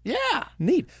 Yeah.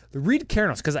 Neat. Read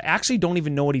Keranos, because I actually don't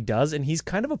even know what he does, and he's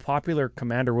kind of a popular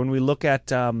commander. When we look at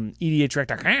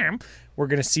EDHREC.com, we're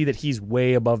going to see that he's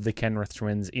way above the Kenrith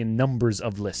twins in numbers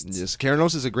of lists. Yes,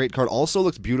 Keranos is a great card. Also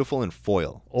looks beautiful in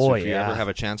foil. Oh, so if you yeah. ever have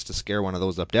a chance to scare one of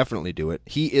those up, definitely do it.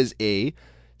 He is a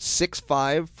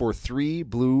 6/5 for 3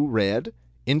 blue-red,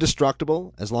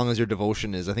 indestructible, as long as your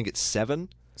devotion is, I think it's 7.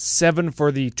 7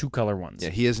 for the 2-color ones. Yeah,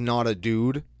 he is not a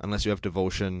dude unless you have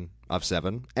devotion of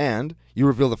 7. And you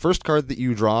reveal the first card that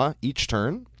you draw each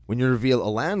turn. When you reveal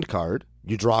a land card,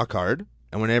 you draw a card.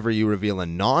 And whenever you reveal a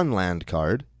non-land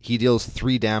card, he deals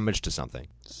 3 damage to something.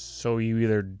 So you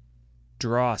either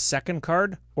draw a second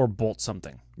card or bolt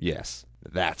something. Yes,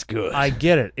 that's good. I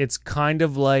get it. It's kind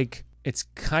of like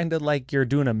you're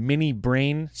doing a mini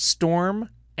brainstorm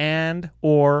and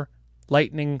or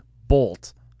lightning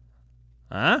bolt.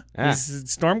 Huh? Is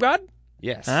Storm God?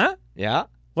 Yes. Huh? Yeah.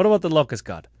 What about the Locust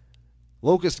God?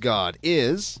 Locust God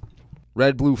is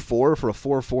red, blue 4 for a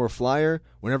 4/4 flyer.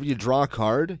 Whenever you draw a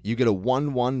card, you get a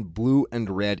 1/1 blue and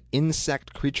red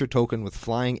insect creature token with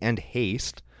flying and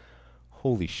haste.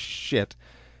 Holy shit.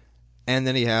 And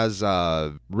then he has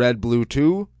red, blue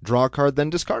 2, draw a card, then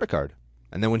discard a card.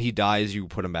 And then when he dies, you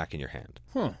put him back in your hand.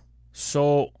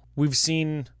 So we've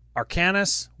seen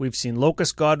Arcanus, we've seen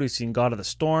Locust God, we've seen God of the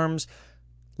Storms,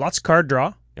 lots of card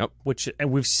draw. Yep.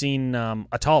 And we've seen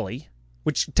Atali,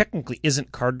 which technically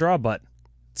isn't card draw, but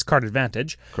it's card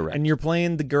advantage. Correct. And you're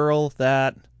playing the girl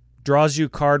that draws you a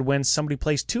card when somebody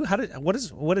plays 2. What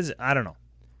is it? I don't know.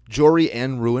 Jory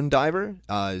and Ruin Diver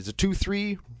is a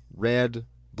 2/3, red,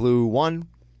 blue, 1.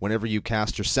 Whenever you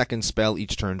cast your second spell,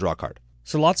 each turn draw a card.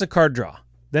 So lots of card draw.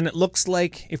 Then it looks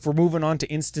like if we're moving on to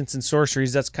instants and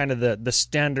sorceries, that's kind of the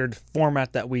standard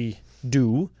format that we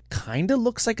do. Kind of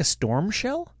looks like a storm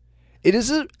shell. It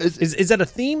is Is that a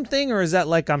theme thing, or is that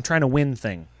like I'm trying to win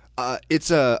thing?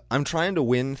 It's a I'm trying to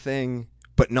win thing,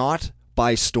 but not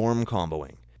by storm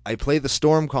comboing. I play the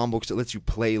storm combo because it lets you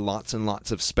play lots and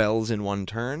lots of spells in one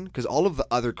turn. Because all of the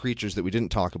other creatures that we didn't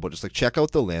talk about, just like check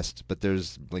out the list. But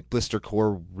there's like Blister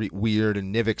Core Weird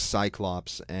and Nivix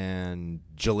Cyclops and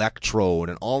Gelectrode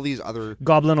and all these other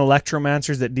Goblin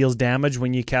Electromancers that deals damage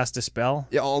when you cast a spell.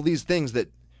 Yeah, all these things that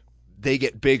they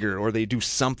get bigger or they do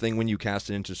something when you cast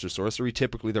an instant or sorcery.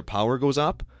 Typically, their power goes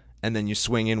up, and then you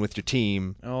swing in with your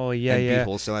team. Oh, yeah, and yeah.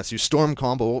 People, so that's you storm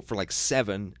combo for like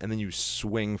 7, and then you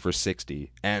swing for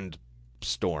 60 and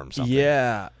storm something.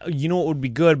 Yeah. You know what would be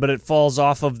good, but it falls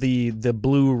off of the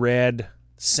blue-red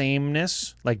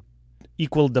sameness, like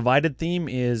equal divided theme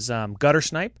is Gutter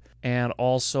Snipe, and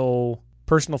also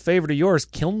personal favorite of yours,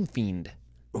 Kiln Fiend.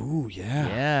 Ooh, yeah.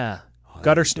 Yeah.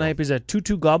 Gutter Snipe is a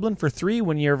 2/2 goblin for 3.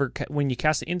 When you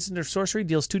cast an instant or sorcery,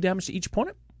 deals 2 damage to each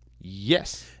opponent.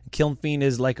 Yes. Kiln Fiend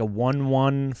is like a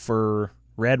 1/1 for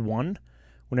red 1.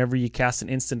 Whenever you cast an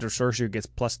instant or sorcery, it gets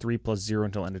 +3/+0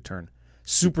 until end of turn.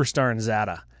 Superstar and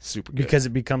Zata. Super good. Because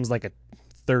it becomes like a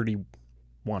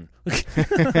 31.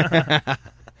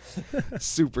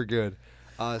 Super good.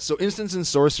 So instants and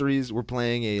sorceries, we're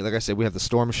playing like I said, we have the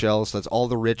Storm Shell, so that's all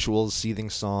the rituals,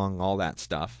 Seething Song, all that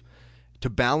stuff. To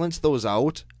balance those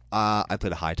out, I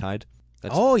played a High Tide.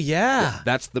 Oh, yeah.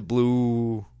 That's the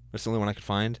blue. That's the only one I could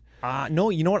find.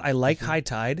 No, you know what? I like High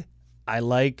Tide. I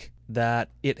like that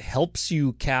it helps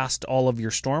you cast all of your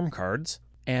storm cards.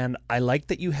 And I like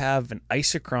that you have an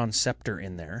Isochron Scepter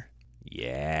in there.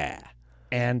 Yeah.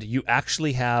 And you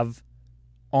actually have,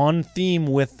 on theme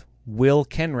with Will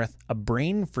Kenrith, a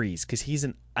Brain Freeze, because he's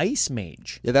an Ice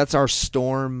Mage. Yeah, that's our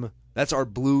storm. That's our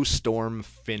blue storm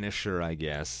finisher, I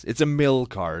guess. It's a mill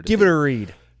card. Give it a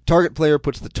read. Target player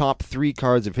puts the top 3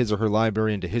 cards of his or her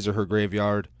library into his or her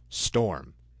graveyard.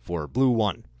 Storm for blue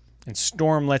 1. And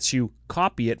Storm lets you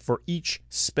copy it for each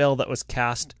spell that was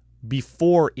cast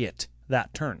before it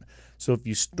that turn. So if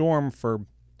you Storm for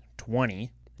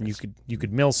 20, you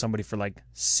could mill somebody for like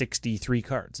 63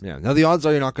 cards. Yeah. Now the odds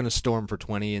are you're not going to Storm for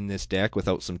 20 in this deck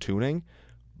without some tuning,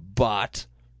 but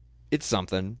it's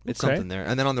something. It's something there.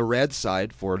 And then on the red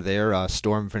side for their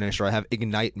Storm finisher, I have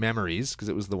Ignite Memories because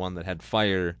it was the one that had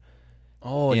fire.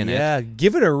 Oh, yeah.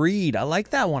 Give it a read. I like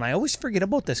that one. I always forget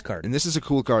about this card. And this is a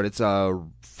cool card. It's a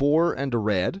 4 and a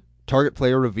red. Target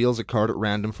player reveals a card at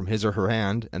random from his or her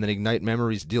hand, and then Ignite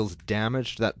Memories deals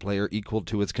damage to that player equal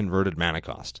to its converted mana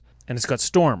cost. And it's got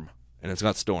Storm. And it's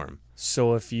got Storm.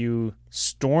 So if you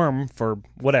Storm for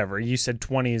whatever, you said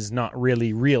 20 is not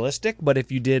really realistic, but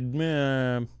if you did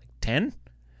 10,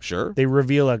 Sure. they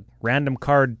reveal a random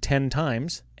card 10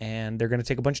 times, and they're going to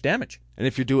take a bunch of damage. And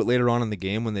if you do it later on in the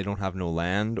game when they don't have no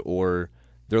land, or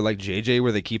they're like JJ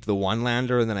where they keep the 1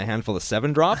 lander and then a handful of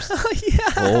 7 drops. Yeah.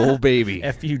 Oh, baby.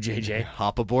 F you, JJ.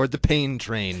 Hop aboard the pain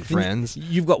train, friends.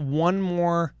 You've got one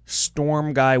more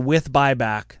Storm guy with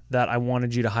buyback that I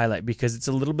wanted you to highlight because it's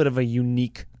a little bit of a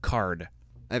unique card.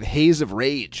 I have Haze of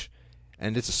Rage,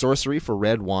 and it's a sorcery for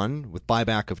red 1 with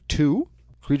buyback of 2.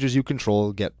 Creatures you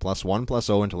control get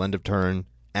 +1/+0 until end of turn,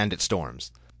 and it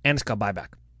storms. And it's got buyback.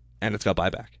 And it's got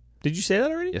buyback. Did you say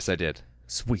that already? Yes, I did.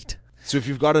 Sweet. So if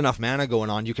you've got enough mana going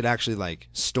on, you could actually like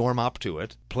storm up to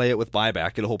it, play it with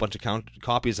buyback, get a whole bunch of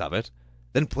copies of it,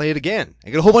 then play it again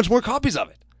and get a whole bunch more copies of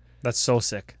it. That's so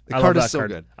sick. The I card love is that so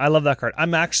card. good. I love that card.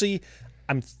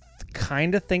 I'm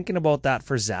kind of thinking about that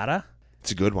for Zata.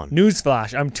 It's a good one.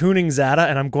 Newsflash, I'm tuning Zata,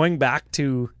 and I'm going back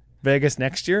to Vegas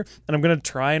next year, and I'm going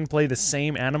to try and play the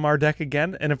same Animar deck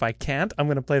again, and if I can't, I'm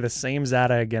going to play the same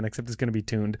Zata again, except it's going to be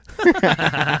tuned.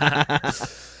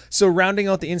 So rounding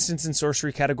out the instants and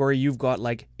sorcery category, you've got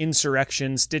like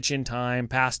Insurrection, Stitch in Time,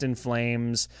 Past in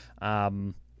Flames,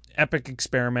 Epic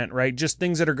Experiment, right? Just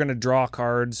things that are going to draw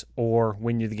cards or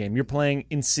win you the game. You're playing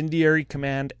Incendiary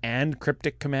Command and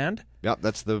Cryptic Command. Yep,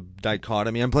 that's the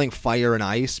dichotomy. I'm playing Fire and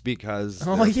Ice because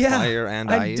Fire and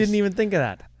I Ice. didn't even think of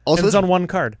that. Also, and it's on one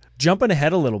card. Jumping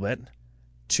ahead a little bit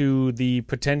to the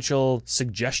potential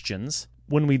suggestions.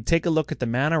 When we take a look at the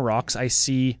mana rocks, I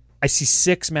see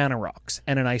 6 mana rocks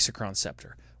and an Isochron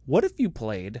Scepter. What if you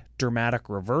played Dramatic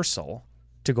Reversal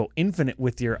to go infinite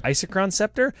with your Isochron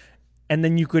Scepter, and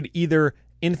then you could either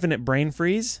infinite Brain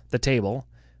Freeze the table,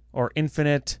 or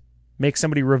infinite make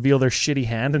somebody reveal their shitty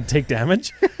hand and take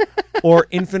damage, or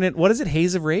infinite, what is it,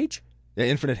 Haze of Rage? Yeah,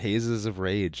 infinite Hazes of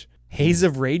Rage. Haze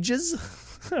of Rages?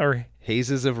 or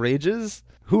Hazes of Rages?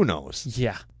 Who knows?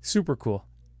 yeah, super cool.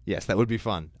 Yes, that would be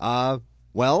fun.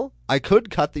 Well, I could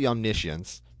cut the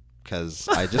Omniscience, because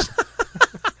I just...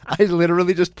 I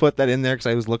literally just put that in there because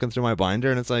I was looking through my binder,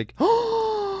 and it's like,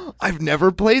 oh, I've never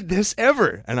played this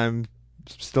ever, and I'm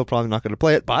still probably not going to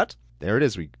play it, but there it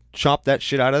is. We chopped that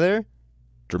shit out of there.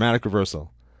 Dramatic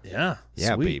Reversal. Yeah,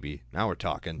 Yeah, sweet. baby. Now we're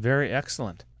talking. Very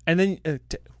excellent. And then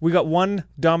we got one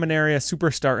Dominaria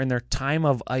superstar in there, Time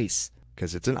of Ice.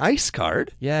 Because it's an ice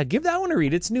card. Yeah, give that one a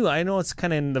read. It's new. I know it's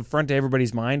kind of in the front of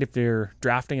everybody's mind if you're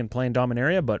drafting and playing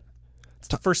Dominaria, but it's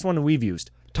the first one we've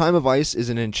used. Time of Ice is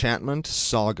an enchantment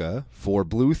saga for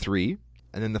blue 3,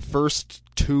 and then the first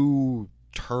 2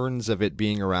 turns of it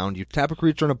being around, you tap a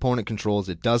creature an opponent controls.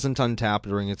 It doesn't untap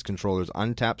during its controller's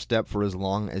untap step for as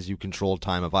long as you control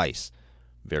Time of Ice.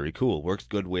 Very cool. Works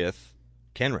good with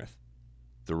Kenrith,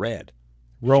 the red.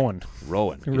 Rowan.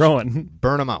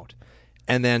 Burn them out.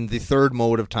 And then the third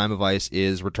mode of Time of Ice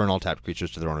is return all tapped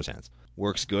creatures to their owner's hands.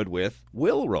 Works good with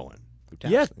Will Rowan. Who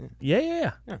taps.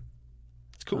 Yeah.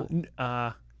 It's cool.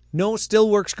 No, still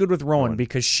works good with Rowan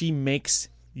because she makes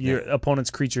your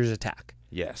opponent's creatures attack.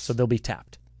 Yes. So they'll be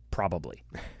tapped, probably.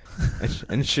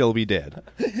 And she'll be dead,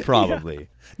 probably. Yeah.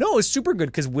 No, it's super good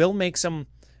because Will makes them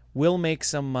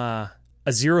a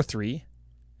 0/3,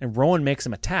 and Rowan makes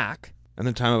them attack. And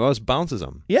then Time of Ice bounces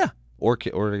them. Yeah. Or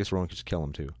I guess Rowan could just kill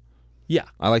them too. Yeah.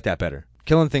 I like that better.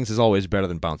 Killing things is always better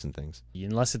than bouncing things.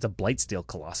 Unless it's a Blightsteel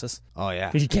Colossus. Oh,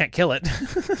 yeah. You can't kill it.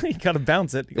 You got to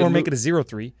bounce it. Or make it a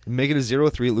 0/3. Make it a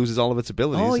 0/3, it loses all of its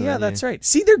abilities. Oh, yeah, that's right.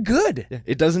 See, they're good. Yeah,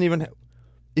 it doesn't even...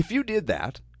 If you did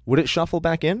that, would it shuffle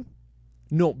back in?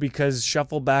 No, because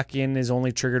shuffle back in is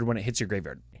only triggered when it hits your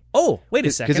graveyard. Oh, wait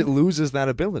a second. Because it loses that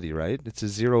ability, right? It's a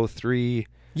 0/3...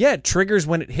 Yeah, it triggers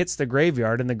when it hits the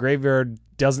graveyard, and the graveyard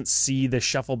doesn't see the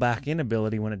shuffle back in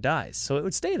ability when it dies. So it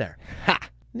would stay there. Ha!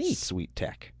 Neat. Sweet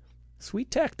tech.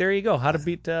 Sweet tech. There you go. How to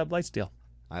beat Blightsteel.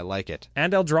 I like it.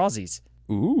 And Eldrazi's.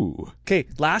 Ooh. Okay,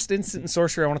 last instant and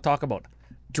sorcery I want to talk about.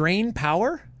 Drain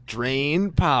Power?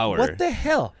 Drain Power. What the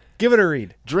hell? Give it a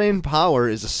read. Drain Power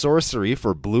is a sorcery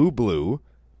for blue-blue.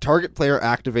 Target player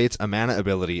activates a mana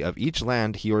ability of each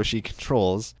land he or she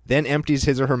controls, then empties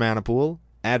his or her mana pool.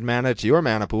 Add mana to your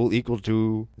mana pool equal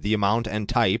to the amount and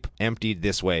type emptied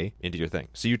this way into your thing.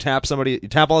 So you tap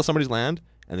all of somebody's land,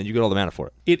 and then you get all the mana for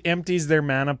it. It empties their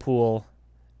mana pool,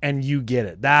 and you get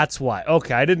it. That's why.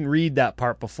 Okay, I didn't read that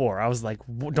part before. I was like,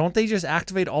 don't they just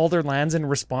activate all their lands in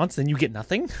response, then you get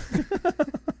nothing?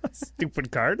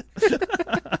 Stupid card.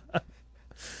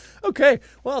 Okay,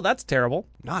 well, that's terrible.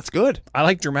 No, it's good. I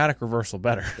like Dramatic Reversal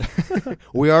better.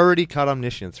 We already cut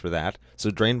Omniscience for that, so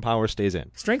Drain Power stays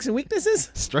in. Strengths and weaknesses?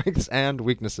 Strengths and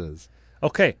weaknesses.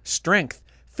 Okay, strength.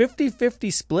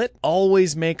 50-50 split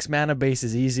always makes mana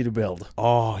bases easy to build.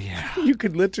 Oh, yeah. You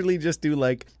could literally just do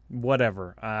like,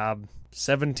 whatever,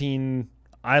 17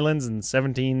 islands and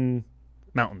 17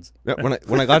 mountains. Yeah,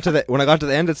 when I got to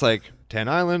the end, it's like 10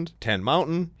 island, 10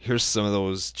 mountain. Here's some of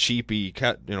those cheapy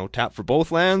tap for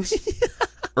both lands.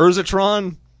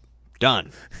 Urzatron,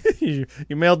 done. you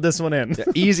mailed this one in.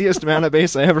 The easiest mana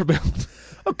base I ever built.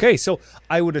 Okay, so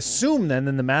I would assume then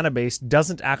the mana base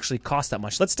doesn't actually cost that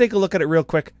much. Let's take a look at it real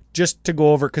quick just to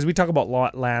go over, because we talk about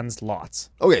lands lots.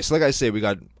 Okay, so like I say, we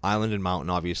got island and mountain,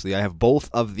 obviously. I have both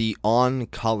of the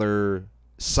on-color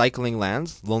cycling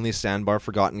lands, Lonely Sandbar,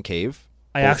 Forgotten Cave.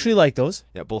 I actually like those.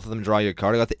 Yeah, both of them draw you a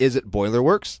card. I got the Is It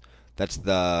Boilerworks. That's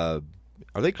the...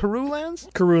 Are they Karoo lands?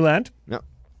 Karoo land. Yeah.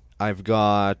 I've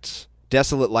got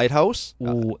Desolate Lighthouse.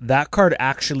 Ooh, that card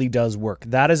actually does work.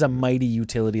 That is a mighty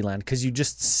utility land because you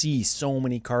just see so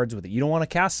many cards with it. You don't want to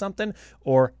cast something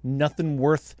or nothing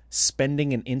worth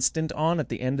spending an instant on at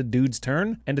the end of dude's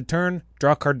turn. End of turn,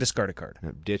 draw a card, discard a card.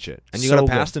 Yeah, ditch it. And you So got a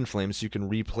good. Past in Flames, so you can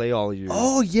replay all your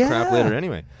yeah. crap later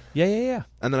anyway. Yeah.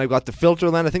 And then I've got the Filter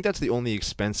land. I think that's the only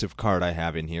expensive card I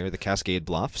have in here, the Cascade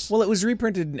Bluffs. Well, it was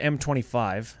reprinted in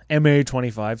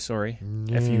MA25, sorry.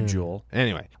 F you, Joel.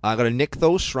 Anyway, I got a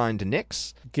Nykthos, Shrine to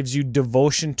Nyx. Gives you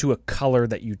devotion to a color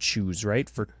that you choose, right?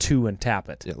 For 2 and tap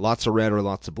it. Yeah, lots of red or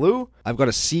lots of blue. I've got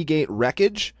a Seagate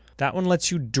Wreckage. That one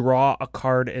lets you draw a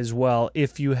card as well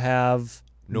if you have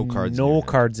No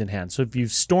cards in hand. So if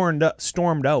you've stormed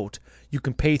out, you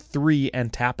can pay 3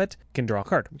 and tap it, can draw a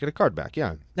card. Get a card back,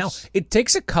 yeah. Now, it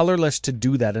takes a colorless to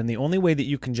do that, and the only way that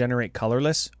you can generate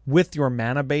colorless with your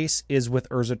mana base is with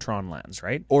Urzatron lands,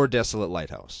 right? Or Desolate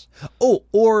Lighthouse. Oh,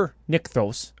 or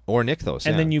Nykthos. Or Nykthos,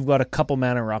 And then you've got a couple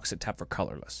mana rocks that tap for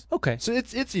colorless. Okay. So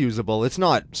it's usable. It's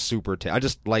not super... I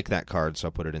just like that card, so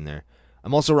I put it in there.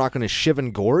 I'm also rocking a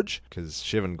Shivan Gorge, because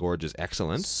Shivan Gorge is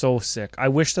excellent. So sick. I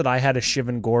wish that I had a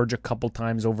Shivan Gorge a couple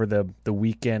times over the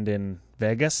weekend in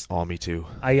Vegas. Oh, me too.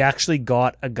 I actually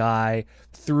got a guy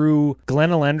through Glen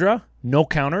Elendra, no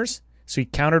counters. So he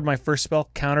countered my first spell,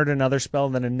 countered another spell,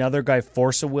 and then another guy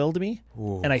Force of Willed me.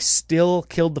 Ooh. And I still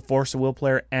killed the Force of Will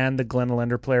player and the Glen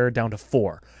Elendra player down to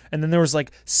 4. And then there was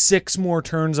like 6 more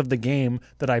turns of the game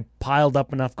that I piled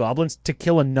up enough goblins to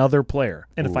kill another player.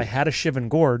 And if I had a Shivan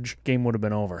Gorge, game would have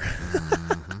been over.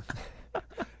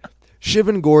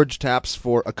 Shivan Gorge taps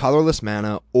for a colorless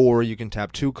mana, or you can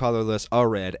tap 2 colorless, a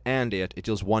red, and it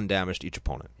deals 1 damage to each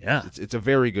opponent. Yeah. It's a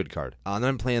very good card. And then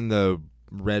I'm playing the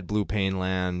red-blue Pain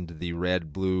land, the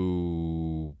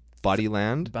red-blue Body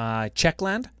land.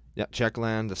 Checkland? Yeah,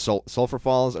 Checkland, the Sulphur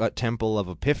Falls, Temple of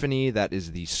Epiphany, that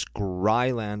is the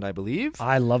Scry land, I believe.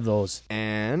 I love those.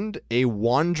 And a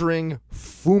Wandering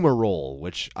Fumarole,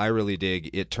 which I really dig.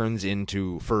 It turns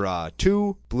into, for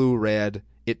 2 blue-red,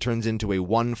 it turns into a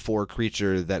 1/4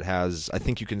 creature that has, I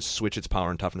think you can switch its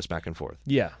power and toughness back and forth.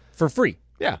 Yeah, for free.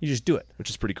 Yeah. You just do it. Which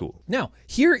is pretty cool. Now,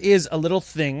 here is a little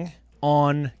thing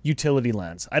on utility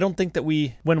lands. I don't think that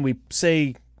when we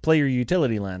say play your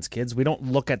utility lands, kids, we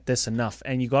don't look at this enough.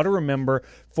 And you got to remember,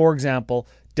 for example,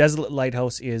 Desolate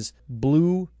Lighthouse is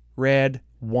blue, red,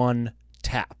 1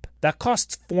 tap. That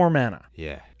costs 4 mana.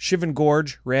 Yeah. Shivan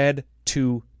Gorge, red,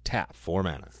 2 tap. 4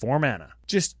 mana. 4 mana.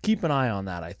 Just keep an eye on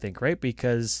that, I think, right?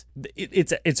 Because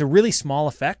it's a really small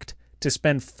effect to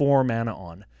spend 4 mana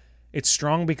on. It's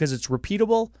strong because it's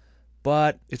repeatable,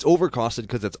 but it's overcosted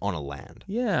because it's on a land.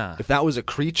 Yeah. If that was a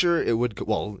creature, it would,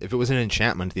 well, if it was an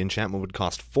enchantment, the enchantment would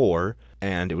cost 4,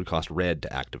 and it would cost red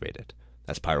to activate it.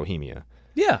 That's Pyrohemia.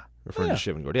 Yeah. Referring to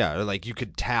Shivan Gorge. Yeah, like you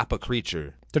could tap a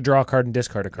creature to draw a card and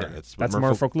discard a card. Yeah, that's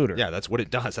Merfolk Looter. Yeah, that's what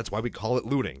it does. That's why we call it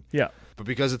looting. Yeah. But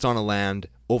because it's on a land,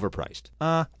 overpriced.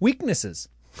 Weaknesses.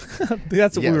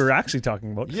 That's what we were actually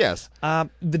talking about. Yes.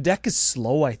 The deck is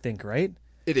slow, I think, right?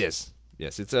 It is.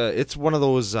 Yes, it's one of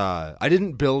those, I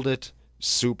didn't build it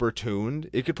super tuned.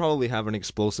 It could probably have an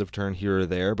explosive turn here or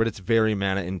there, but it's very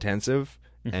mana intensive,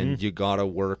 and you gotta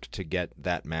work to get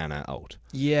that mana out.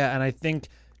 Yeah, and I think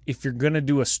if you're gonna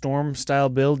do a Storm style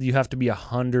build, you have to be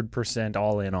 100%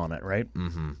 all in on it, right?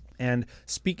 Mm-hmm. And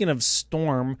speaking of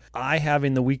Storm, I have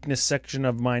in the weakness section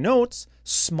of my notes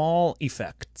small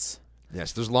effects.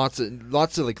 Yes, there's lots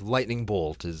of like Lightning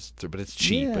Bolt but it's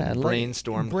cheap. Yeah, and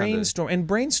Brainstorm. And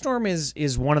Brainstorm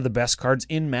is one of the best cards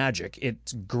in Magic.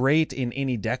 It's great in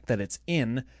any deck that it's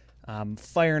in.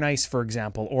 Fire and Ice, for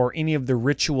example, or any of the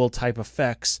ritual type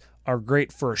effects are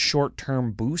great for a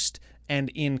short-term boost. And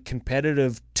in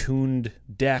competitive tuned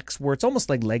decks where it's almost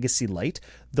like Legacy Light,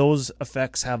 those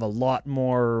effects have a lot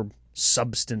more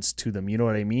substance to them. You know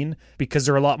what I mean? Because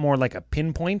they're a lot more like a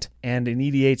pinpoint, and in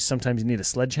EDH sometimes you need a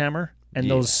sledgehammer. And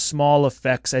those small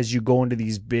effects as you go into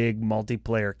these big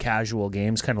multiplayer casual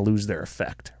games kind of lose their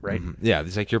effect, right? Mm-hmm. Yeah,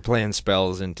 it's like you're playing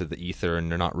spells into the ether and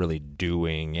they're not really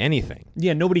doing anything.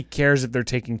 Yeah, nobody cares if they're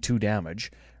taking 2 damage,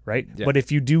 right? Yeah. But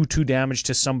if you do 2 damage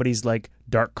to somebody's like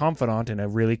Dark Confidant in a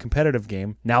really competitive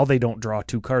game, now they don't draw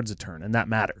 2 cards a turn, and that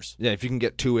matters. Yeah, if you can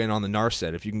get 2 in on the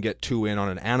Narset, if you can get 2 in on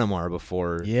an Animar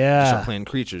before you start playing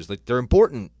creatures, like they're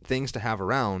important things to have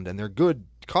around, and they're good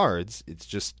cards. It's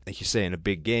just, like you say, in a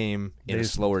big game, in a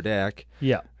slower deck.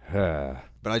 Yeah. But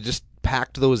I just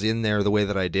packed those in there the way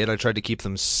that I did. I tried to keep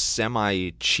them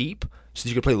semi-cheap so that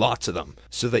you could play lots of them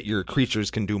so that your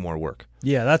creatures can do more work.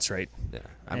 Yeah, that's right. Yeah.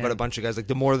 I've got a bunch of guys, like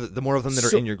the more of them that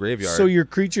are in your graveyard. So your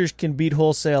creatures can beat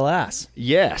wholesale ass.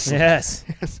 Yes. Yes.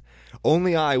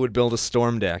 Only I would build a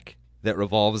Storm deck that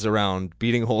revolves around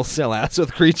beating wholesale ass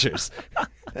with creatures.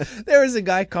 There was a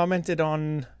guy commented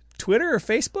on Twitter or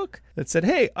Facebook that said,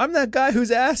 "Hey, I'm that guy whose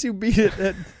ass you beat it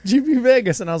at GP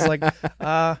Vegas." And I was like,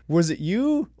 was it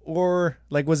you, or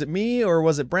like, was it me, or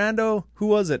was it Brando? Who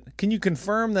was it? Can you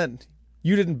confirm that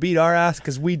you didn't beat our ass?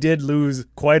 Because we did lose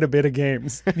quite a bit of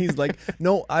games. And he's like,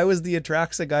 "No, I was the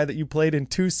Atraxa guy that you played in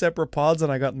 2 separate pods,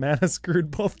 and I got mana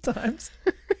screwed both times."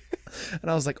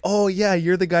 And I was like, "Oh yeah,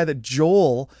 you're the guy that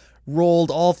Joel rolled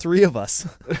all 3 of us."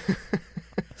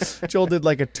 Joel did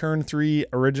like a turn 3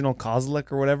 original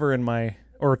Kozilek or whatever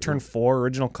or a turn 4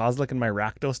 original Kozilek in my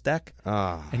Rakdos deck.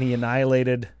 And he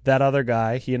annihilated that other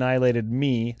guy. He annihilated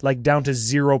me, like down to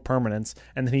 0 permanence.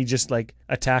 And then he just like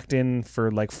attacked in for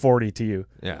like 40 to you.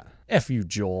 Yeah. F you,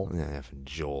 Joel. Yeah, F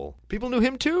Joel. People knew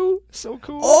him too. So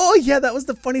cool. Oh yeah, that was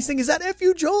the funniest thing. Is that F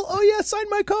you, Joel? Oh yeah, sign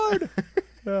my card.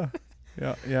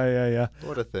 Yeah.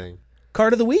 What a thing.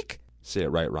 Card of the week? Say it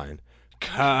right, Ryan.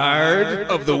 Card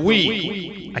of the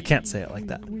week. I can't say it like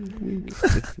that.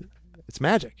 It's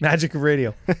magic. Magic of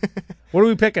radio. What are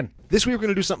we picking? This week we're going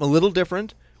to do something a little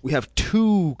different. We have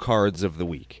 2 cards of the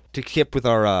week to keep with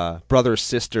our brother,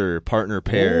 sister, partner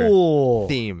pair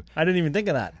theme. I didn't even think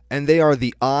of that. And they are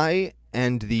the Eye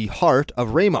and the Heart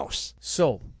of Ramos.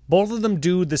 So, both of them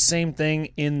do the same thing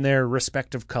in their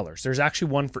respective colors. There's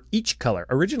actually one for each color,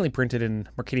 originally printed in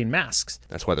Mercadian Masks.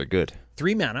 That's why they're good.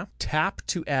 3 mana, tap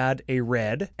to add a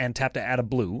red, and tap to add a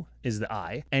blue is the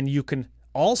eye. And you can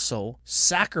also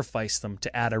sacrifice them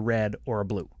to add a red or a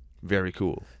blue. Very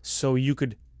cool. So you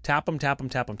could tap them,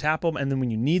 and then when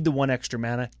you need the 1 extra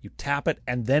mana, you tap it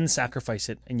and then sacrifice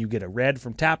it, and you get a red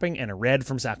from tapping and a red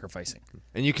from sacrificing.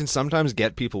 And you can sometimes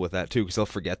get people with that too, because they'll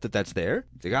forget that that's there.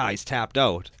 It's like, he's tapped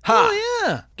out. Ha! Oh,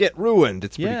 yeah. Get ruined.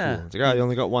 It's pretty Yeah. cool. It's like, you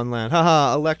only got 1 land.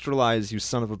 Haha, electrolyze, you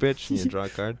son of a bitch. And you draw a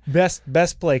card.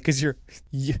 Best play, because you're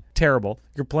terrible.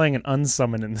 You're playing an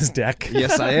unsummon in this deck.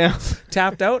 Yes, I am.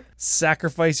 Tapped out,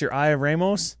 sacrifice your Eye of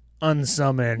Ramos,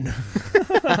 unsummon.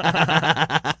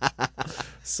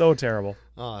 So terrible.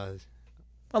 I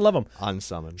love them.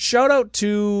 Unsummoned. Shout out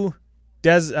to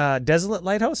Desolate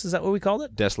Lighthouse. Is that what we called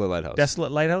it? Desolate Lighthouse.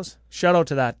 Desolate Lighthouse. Shout out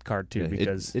to that card too,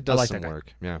 because it does I like some that guy.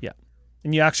 work. Yeah. Yeah.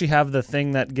 And you actually have the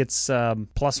thing that gets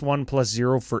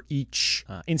 +1/+0 for each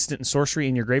instant and sorcery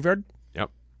in your graveyard.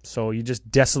 Yep. So you just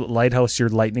Desolate Lighthouse your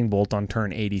Lightning Bolt on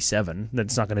turn 87.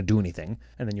 That's not going to do anything.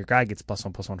 And then your guy gets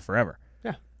 +1/+1 forever.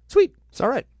 Yeah. Sweet. It's all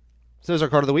right. So there's our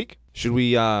card of the week. Should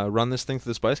we run this thing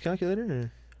through the spice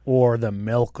calculator? Or the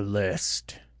Milk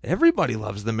List. Everybody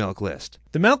loves the milk list.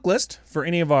 The Milk List, for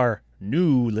any of our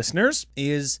new listeners,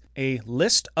 is a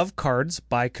list of cards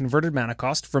by converted mana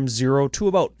cost from 0 to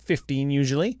about 15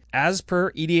 usually. As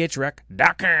per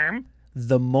EDHREC.com,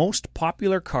 the most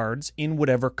popular cards in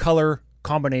whatever color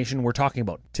combination we're talking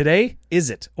about. Today,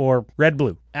 Izzet, or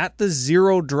red-blue. At the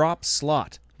 0 drop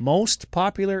slot, most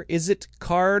popular Izzet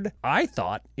card, I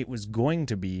thought it was going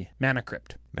to be Mana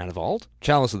Crypt. Mana Vault?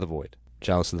 Chalice of the Void.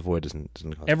 Chalice of the Void doesn't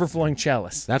cost. Everflowing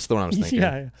Chalice. That's the one I was thinking.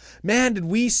 Yeah. Man, did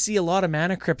we see a lot of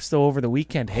Mana Crypts, though, over the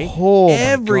weekend, hey? Oh, my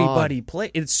Everybody play.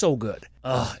 It's so good.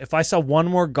 If I saw one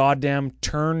more goddamn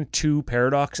turn 2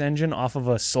 Paradox Engine off of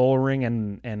a Soul Ring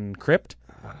and Crypt,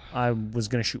 I was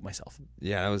going to shoot myself.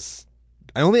 Yeah, that was...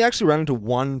 I only actually ran into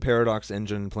one Paradox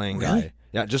Engine playing Really? guy.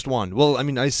 Yeah, just one. Well, I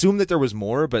mean, I assume that there was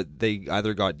more, but they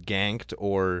either got ganked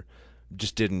or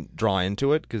just didn't draw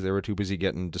into it because they were too busy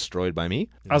getting destroyed by me.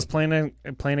 I was playing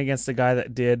against a guy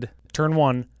that did turn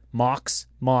 1, Mox,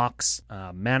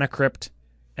 Mana Crypt,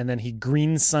 and then he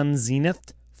Green Sun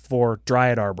Zenith for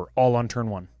Dryad Arbor, all on turn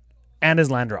 1. And his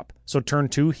land drop. So turn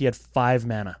 2, he had 5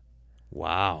 mana.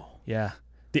 Wow. Yeah.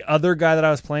 The other guy that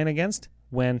I was playing against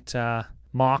went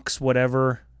Mox,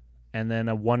 whatever, and then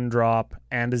a 1-drop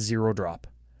and a 0-drop.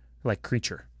 Like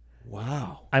creature.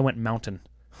 Wow. I went mountain.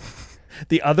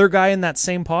 The other guy in that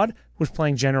same pod was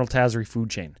playing General Tazri Food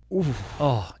Chain. Ooh.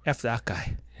 Oh, F that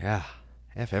guy. Yeah.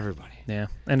 F everybody. Yeah.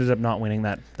 Ended up not winning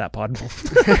that pod.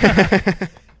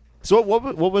 So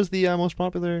what was the most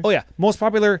popular? Oh, yeah. Most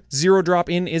popular 0-drop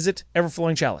in Izzet,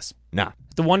 Everflowing Chalice. Nah.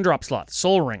 The 1-drop slot,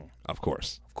 Soul Ring. Of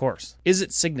course. Of course.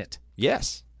 Izzet Signet.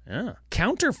 Yes. Yeah.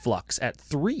 Counterflux at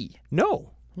 3.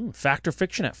 No. Factor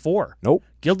Fiction at 4. Nope.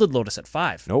 Gilded Lotus at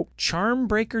 5. Nope.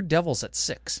 Charmbreaker Devils at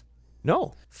 6.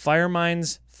 No.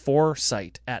 Firemind's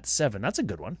Foresight at 7. That's a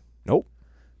good one. Nope.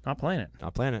 Not playing it.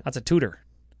 Not playing it. That's a tutor.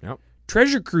 Nope.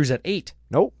 Treasure Cruise at 8.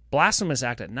 Nope. Blasphemous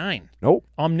Act at 9. Nope.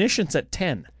 Omniscience at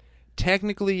 10.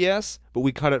 Technically, yes, but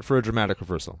we cut it for a dramatic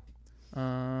reversal.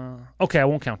 Okay, I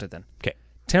won't count it then. Okay.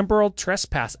 Temporal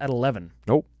Trespass at 11.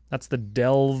 Nope. That's the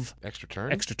Delve Extra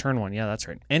turn? extra turn one. Yeah, that's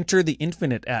right. Enter the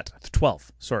Infinite at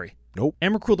 12. Sorry. Nope.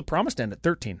 Emrakul the Promised End at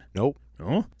 13. Nope.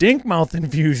 Oh. Dinkmouth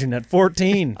Infusion at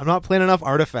 14. I'm not playing enough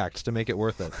artifacts to make it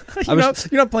worth it. You're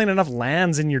not playing enough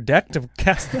lands in your deck to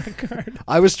cast that card.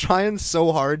 I was trying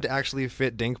so hard to actually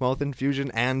fit Dinkmouth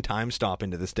Infusion and Time Stop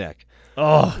into this deck.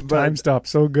 Oh, Time Stop.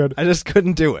 So good. I just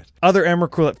couldn't do it. Other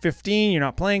Emrakul at 15. You're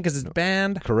not playing because it's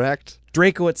banned. Correct.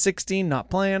 Draco at 16. Not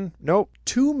playing. Nope.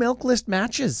 2 Milk List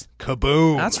matches.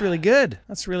 Kaboom. That's really good.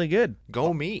 That's really good.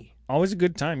 Go me. Always a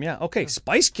good time, yeah. Okay,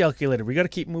 Spice Calculator. We got to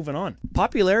keep moving on.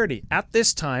 Popularity. At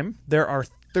this time, there are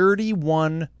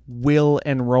 31 Will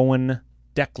and Rowan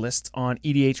deck lists on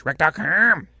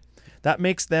EDHREC.com. That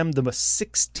makes them the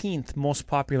 16th most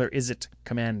popular Izzet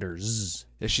commanders.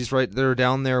 Yeah, she's right. They're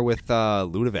down there with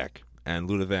Ludovec and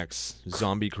Ludovec's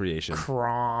zombie creation.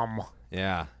 Crom.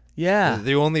 Yeah. Yeah.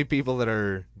 The only people that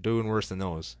are doing worse than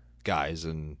those guys,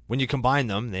 and when you combine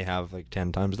them, they have like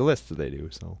 10 times the lists that they do.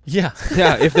 So Yeah.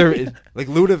 yeah, if they're like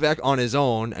Ludovec on his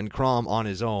own and Crom on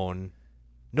his own,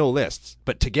 no lists,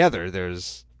 but together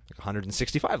there's like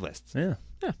 165 lists. Yeah.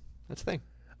 That's the thing.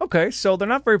 Okay, so they're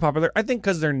not very popular. I think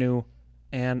because they're new,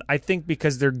 and I think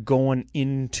because they're going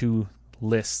into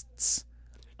lists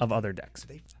of other decks.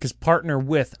 Because Partner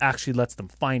With actually lets them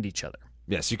find each other.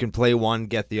 Yes, you can play one,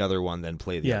 get the other one, then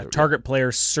play the other. Target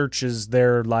player searches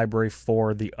their library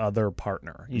for the other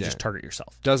partner. You Yeah. just target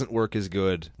yourself. Doesn't work as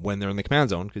good when they're in the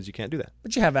command zone because you can't do that.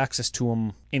 But you have access to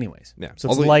them anyways. Yeah. So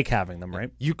it's Although- like having them,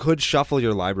 right? You could shuffle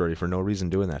your library for no reason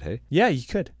doing that, hey? Yeah, you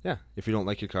could. Yeah. If you don't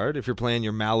like your card, if you're playing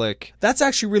your Malik, That's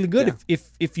actually really good. Yeah.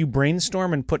 If you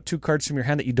brainstorm and put 2 cards from your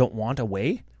hand that you don't want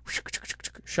away,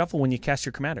 shuffle when you cast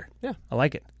your commander. Yeah. I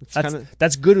like it. kinda-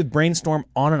 That's good with brainstorm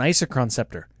on an Isochron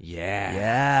Scepter. yeah.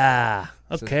 Yeah.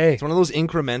 Okay. It's one of those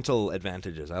incremental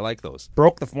advantages. I like those.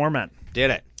 Broke the format.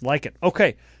 Did it. Like it.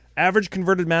 Okay. Average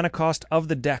converted mana cost of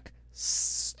the deck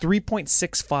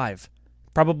 3.65.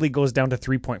 Probably goes down to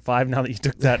 3.5 now that you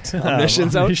took that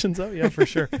Omniscience out? Omniscience out. Yeah, for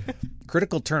sure.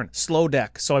 Critical turn. Slow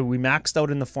deck. So we maxed out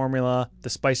in the formula, the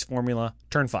spice formula,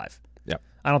 turn 5. Yep.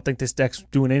 I don't think this deck's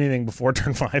doing anything before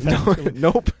turn 5.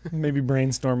 Nope. Maybe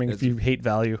brainstorming if you hate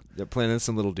value. They're playing in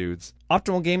some little dudes.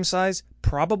 Optimal game size,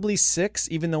 probably 6,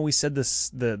 even though we said this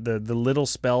the little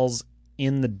spells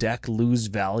in the deck lose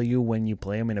value when you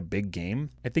play them in a big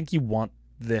game. I think you want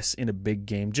this in a big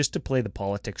game just to play the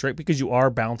politics, right? Because you are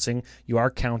bouncing, you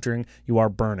are countering, you are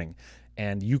burning.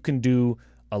 And you can do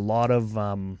a lot of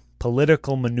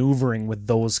political maneuvering with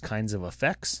those kinds of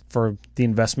effects for the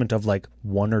investment of like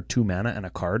 1 or 2 mana and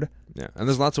a card. Yeah. And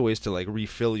there's lots of ways to like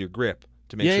refill your grip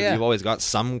to make sure that you've always got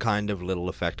some kind of little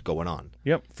effect going on.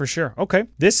 Yep, for sure. Okay.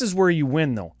 This is where you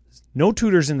win, though. No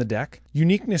tutors in the deck.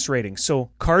 Uniqueness rating. So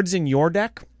cards in your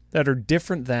deck that are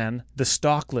different than the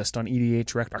stock list on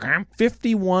EDH Rec.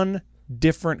 51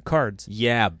 different cards.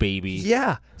 Yeah, baby.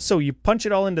 Yeah. So you punch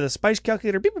it all into the spice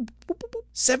calculator. Beep, boop, boop, boop, boop.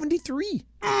 73.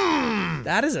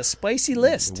 That is a spicy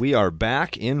list. We are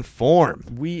back in form.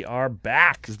 We are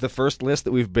back. This is the first list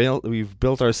that we've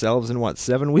built ourselves in what,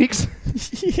 7 weeks?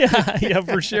 yeah,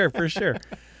 for sure.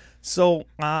 So,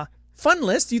 fun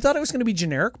list. You thought it was going to be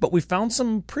generic, but we found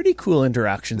some pretty cool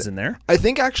interactions in there. I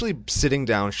think actually sitting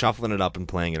down, shuffling it up and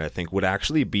playing it, I think would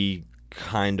actually be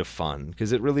kind of fun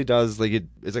because it really does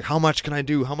it's like how much can I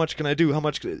do? How much can I do? How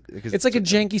much can I, It's like a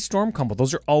janky storm combo.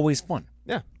 Those are always fun.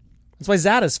 Yeah. That's why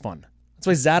Zada's fun. That's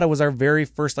why Zada was our very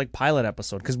first like pilot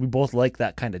episode because we both like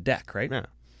that kind of deck, right? Yeah.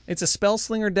 It's a spell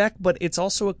slinger deck, but it's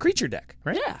also a creature deck,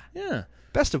 right? Yeah.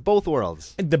 Best of both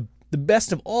worlds. And the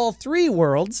best of all 3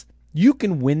 worlds, you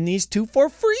can win these 2 for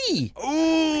free.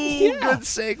 Ooh, good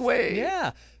segue.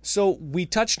 Yeah. So we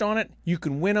touched on it. You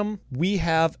can win them. We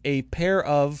have a pair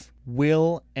of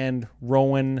Will and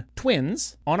Rowan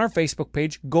twins on our Facebook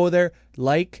page. Go there,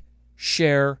 like,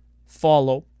 share,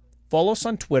 follow. Follow us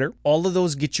on Twitter. All of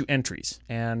those get you entries,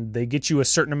 and they get you a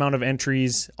certain amount of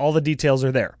entries. All the details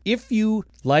are there. If you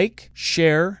like,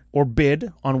 share, or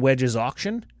bid on Wedge's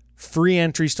auction, free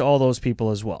entries to all those people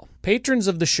as well. Patrons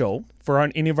of the show, for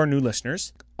any of our new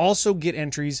listeners, also get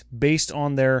entries based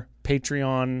on their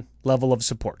Patreon level of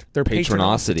support. Their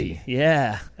Patronosity.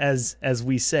 Yeah, as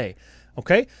we say.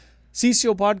 Okay?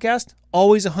 CCO Podcast,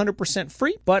 always 100%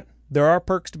 free, but there are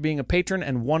perks to being a patron,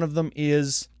 and one of them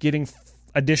is getting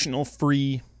additional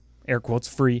free, air quotes,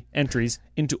 free entries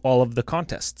into all of the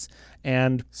contests.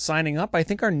 And signing up, I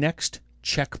think our next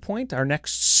checkpoint, our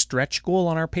next stretch goal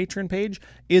on our Patreon page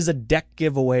is a deck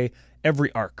giveaway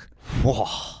every arc. Whoa.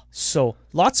 So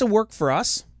lots of work for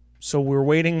us. So we're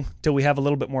waiting till we have a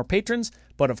little bit more patrons.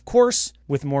 But of course,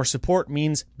 with more support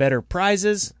means better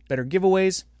prizes, better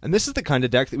giveaways. And this is the kind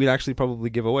of deck that we'd actually probably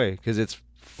give away because it's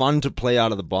fun to play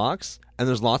out of the box and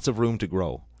there's lots of room to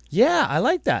grow. Yeah, I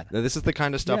like that. Now, this is the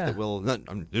kind of stuff Yeah. that will.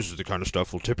 This is the kind of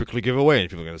stuff we'll typically give away, and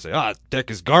people are going to say,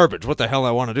 deck is garbage. What the hell?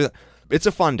 I want to do that. It's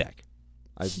a fun deck.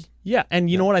 Yeah, and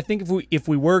you know what? I think if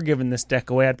we were giving this deck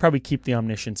away, I'd probably keep the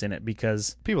Omniscience in it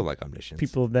because People like Omniscience.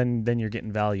 people then you're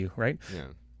getting value, right? Yeah.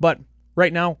 But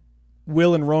right now,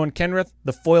 Will and Rowan Kenrith,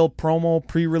 the foil promo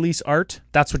pre-release art,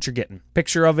 that's what you're getting.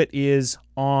 Picture of it is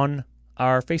on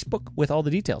our Facebook with all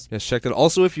the details. Yes, check that.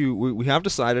 Also, if we have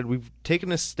decided we've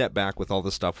taken a step back with all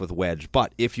the stuff with Wedge,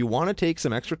 but if you want to take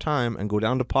some extra time and go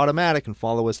down to Podomatic and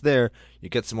follow us there, you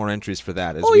get some more entries for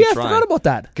that. As Oh we yeah, I try. forgot about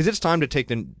that. Because it's time to take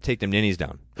them ninnies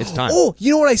down. It's time. Oh,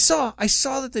 you know what I saw? I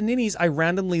saw that the ninnies, I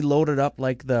randomly loaded up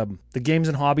like the Games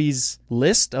and Hobbies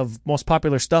list of most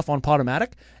popular stuff on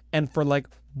Podomatic, and for like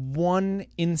one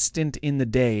instant in the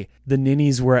day, the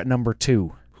ninnies were at number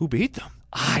 2. Who beat them?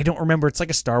 I don't remember. It's like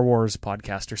a Star Wars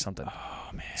podcast or something. Oh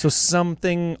man. So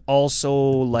something also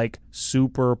like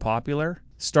super popular.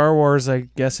 Star Wars, I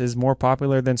guess, is more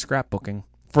popular than scrapbooking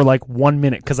for like 1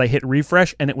 minute because I hit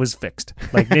refresh and it was fixed.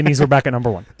 Like ninnies were back at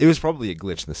number 1. It was probably a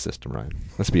glitch in the system, Ryan.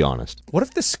 Let's be honest. What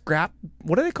if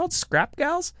what are they called? Scrap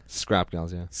Gals? Scrap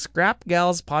Gals, yeah. Scrap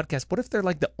Gals podcast. What if they're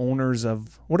like the owners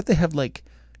of, what if they have like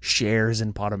shares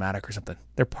in Podomatic or something?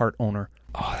 They're part owner.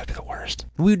 Oh, that'd be the worst.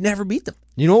 We'd never beat them.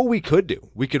 You know what we could do?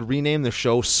 We could rename the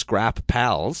show Scrap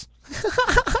Pals.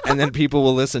 And then people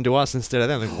will listen to us instead of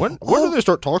them. Like, when do they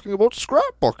start talking about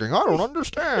scrapbooking? I don't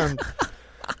understand.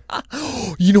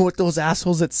 You know what those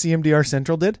assholes at CMDR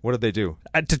Central did? What did they do?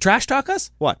 To trash talk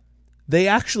us? What? They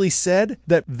actually said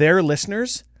that their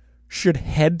listeners should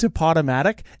head to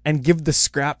Podomatic and give the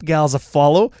Scrap Gals a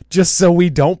follow just so we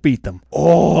don't beat them.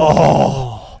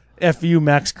 Oh. F you,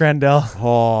 Max Crandell.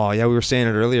 Oh, yeah, we were saying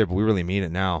it earlier, but we really mean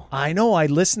it now. I know. I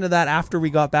listened to that after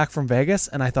we got back from Vegas,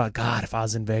 and I thought, God, if I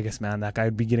was in Vegas, man, that guy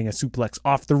would be getting a suplex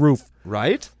off the roof.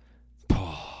 Right?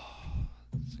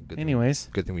 Anyways.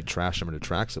 Good thing we trashed him in a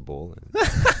Traxa Bowl.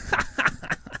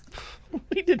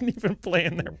 We didn't even play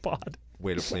in their pod.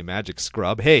 Way to play Magic,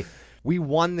 scrub. Hey, we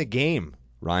won the game,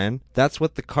 Ryan. That's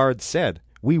what the card said.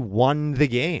 We won the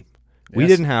game. Yes. We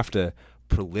didn't have to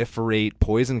proliferate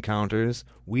poison counters.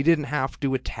 We didn't have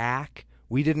to attack.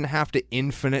 We didn't have to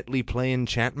infinitely play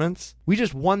enchantments. We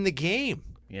just won the game.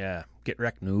 Yeah, get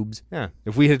wrecked, noobs. Yeah.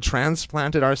 If we had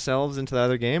transplanted ourselves into the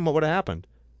other game, what would have happened?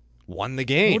 Won the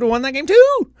game. Would have won that game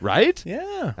too. Right?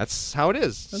 Yeah. That's how it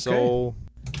is. Okay. So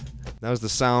that was the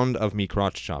sound of me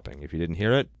crotch chopping. If you didn't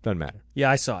hear it, doesn't matter. Yeah,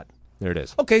 I saw it. There it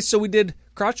is. Okay, so we did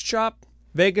crotch chop,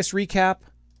 Vegas recap,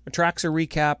 Atraxa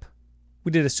recap.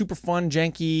 We did a super fun,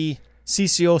 janky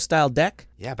CCO style deck.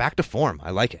 Yeah, back to form.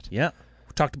 I like it. Yeah.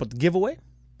 We talked about the giveaway.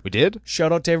 We did.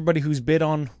 Shout out to everybody who's bid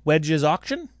on Wedge's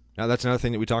auction. Now that's another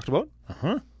thing that we talked about.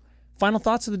 Final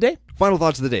thoughts of the day? Final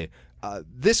thoughts of the day.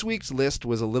 This week's list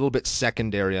was a little bit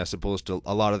secondary, I suppose, to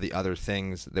a lot of the other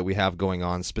things that we have going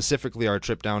on, specifically our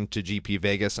trip down to GP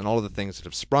Vegas and all of the things that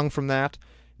have sprung from that,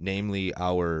 namely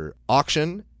our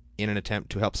auction in an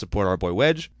attempt to help support our boy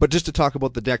Wedge. But just to talk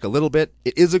about the deck a little bit,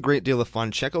 it is a great deal of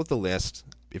fun. Check out the list.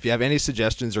 If you have any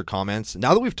suggestions or comments,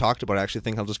 now that we've talked about it, I actually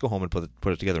think I'll just go home and put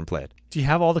it together and play it. Do you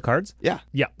have all the cards? Yeah.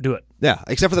 Yeah, do it. Yeah,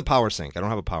 except for the power sync. I don't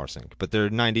have a power sync, but they're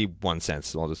 91 cents,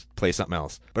 so I'll just play something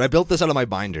else. But I built this out of my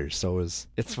binders, so it's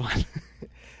fun.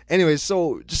 Anyways,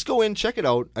 so just go in, check it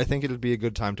out. I think it'll be a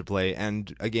good time to play.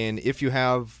 And again, if you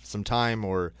have some time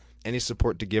or any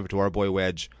support to give to our boy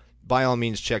Wedge, by all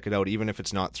means check it out, even if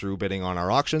it's not through bidding on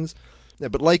our auctions. Yeah,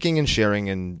 but liking and sharing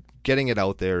and getting it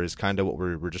out there is kind of what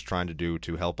we're just trying to do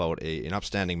to help out an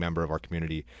upstanding member of our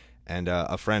community and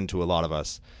a friend to a lot of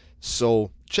us.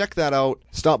 So check that out.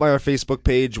 Stop by our Facebook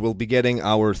page. We'll be getting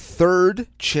our third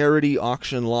charity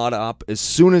auction lot up as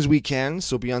soon as we can,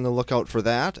 so be on the lookout for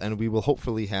that, and we will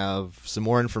hopefully have some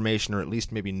more information, or at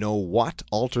least maybe know what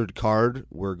altered card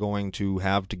we're going to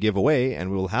have to give away, and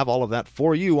we will have all of that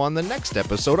for you on the next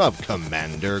episode of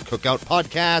Commander Cookout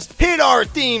Podcast. Hit our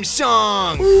theme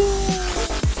song!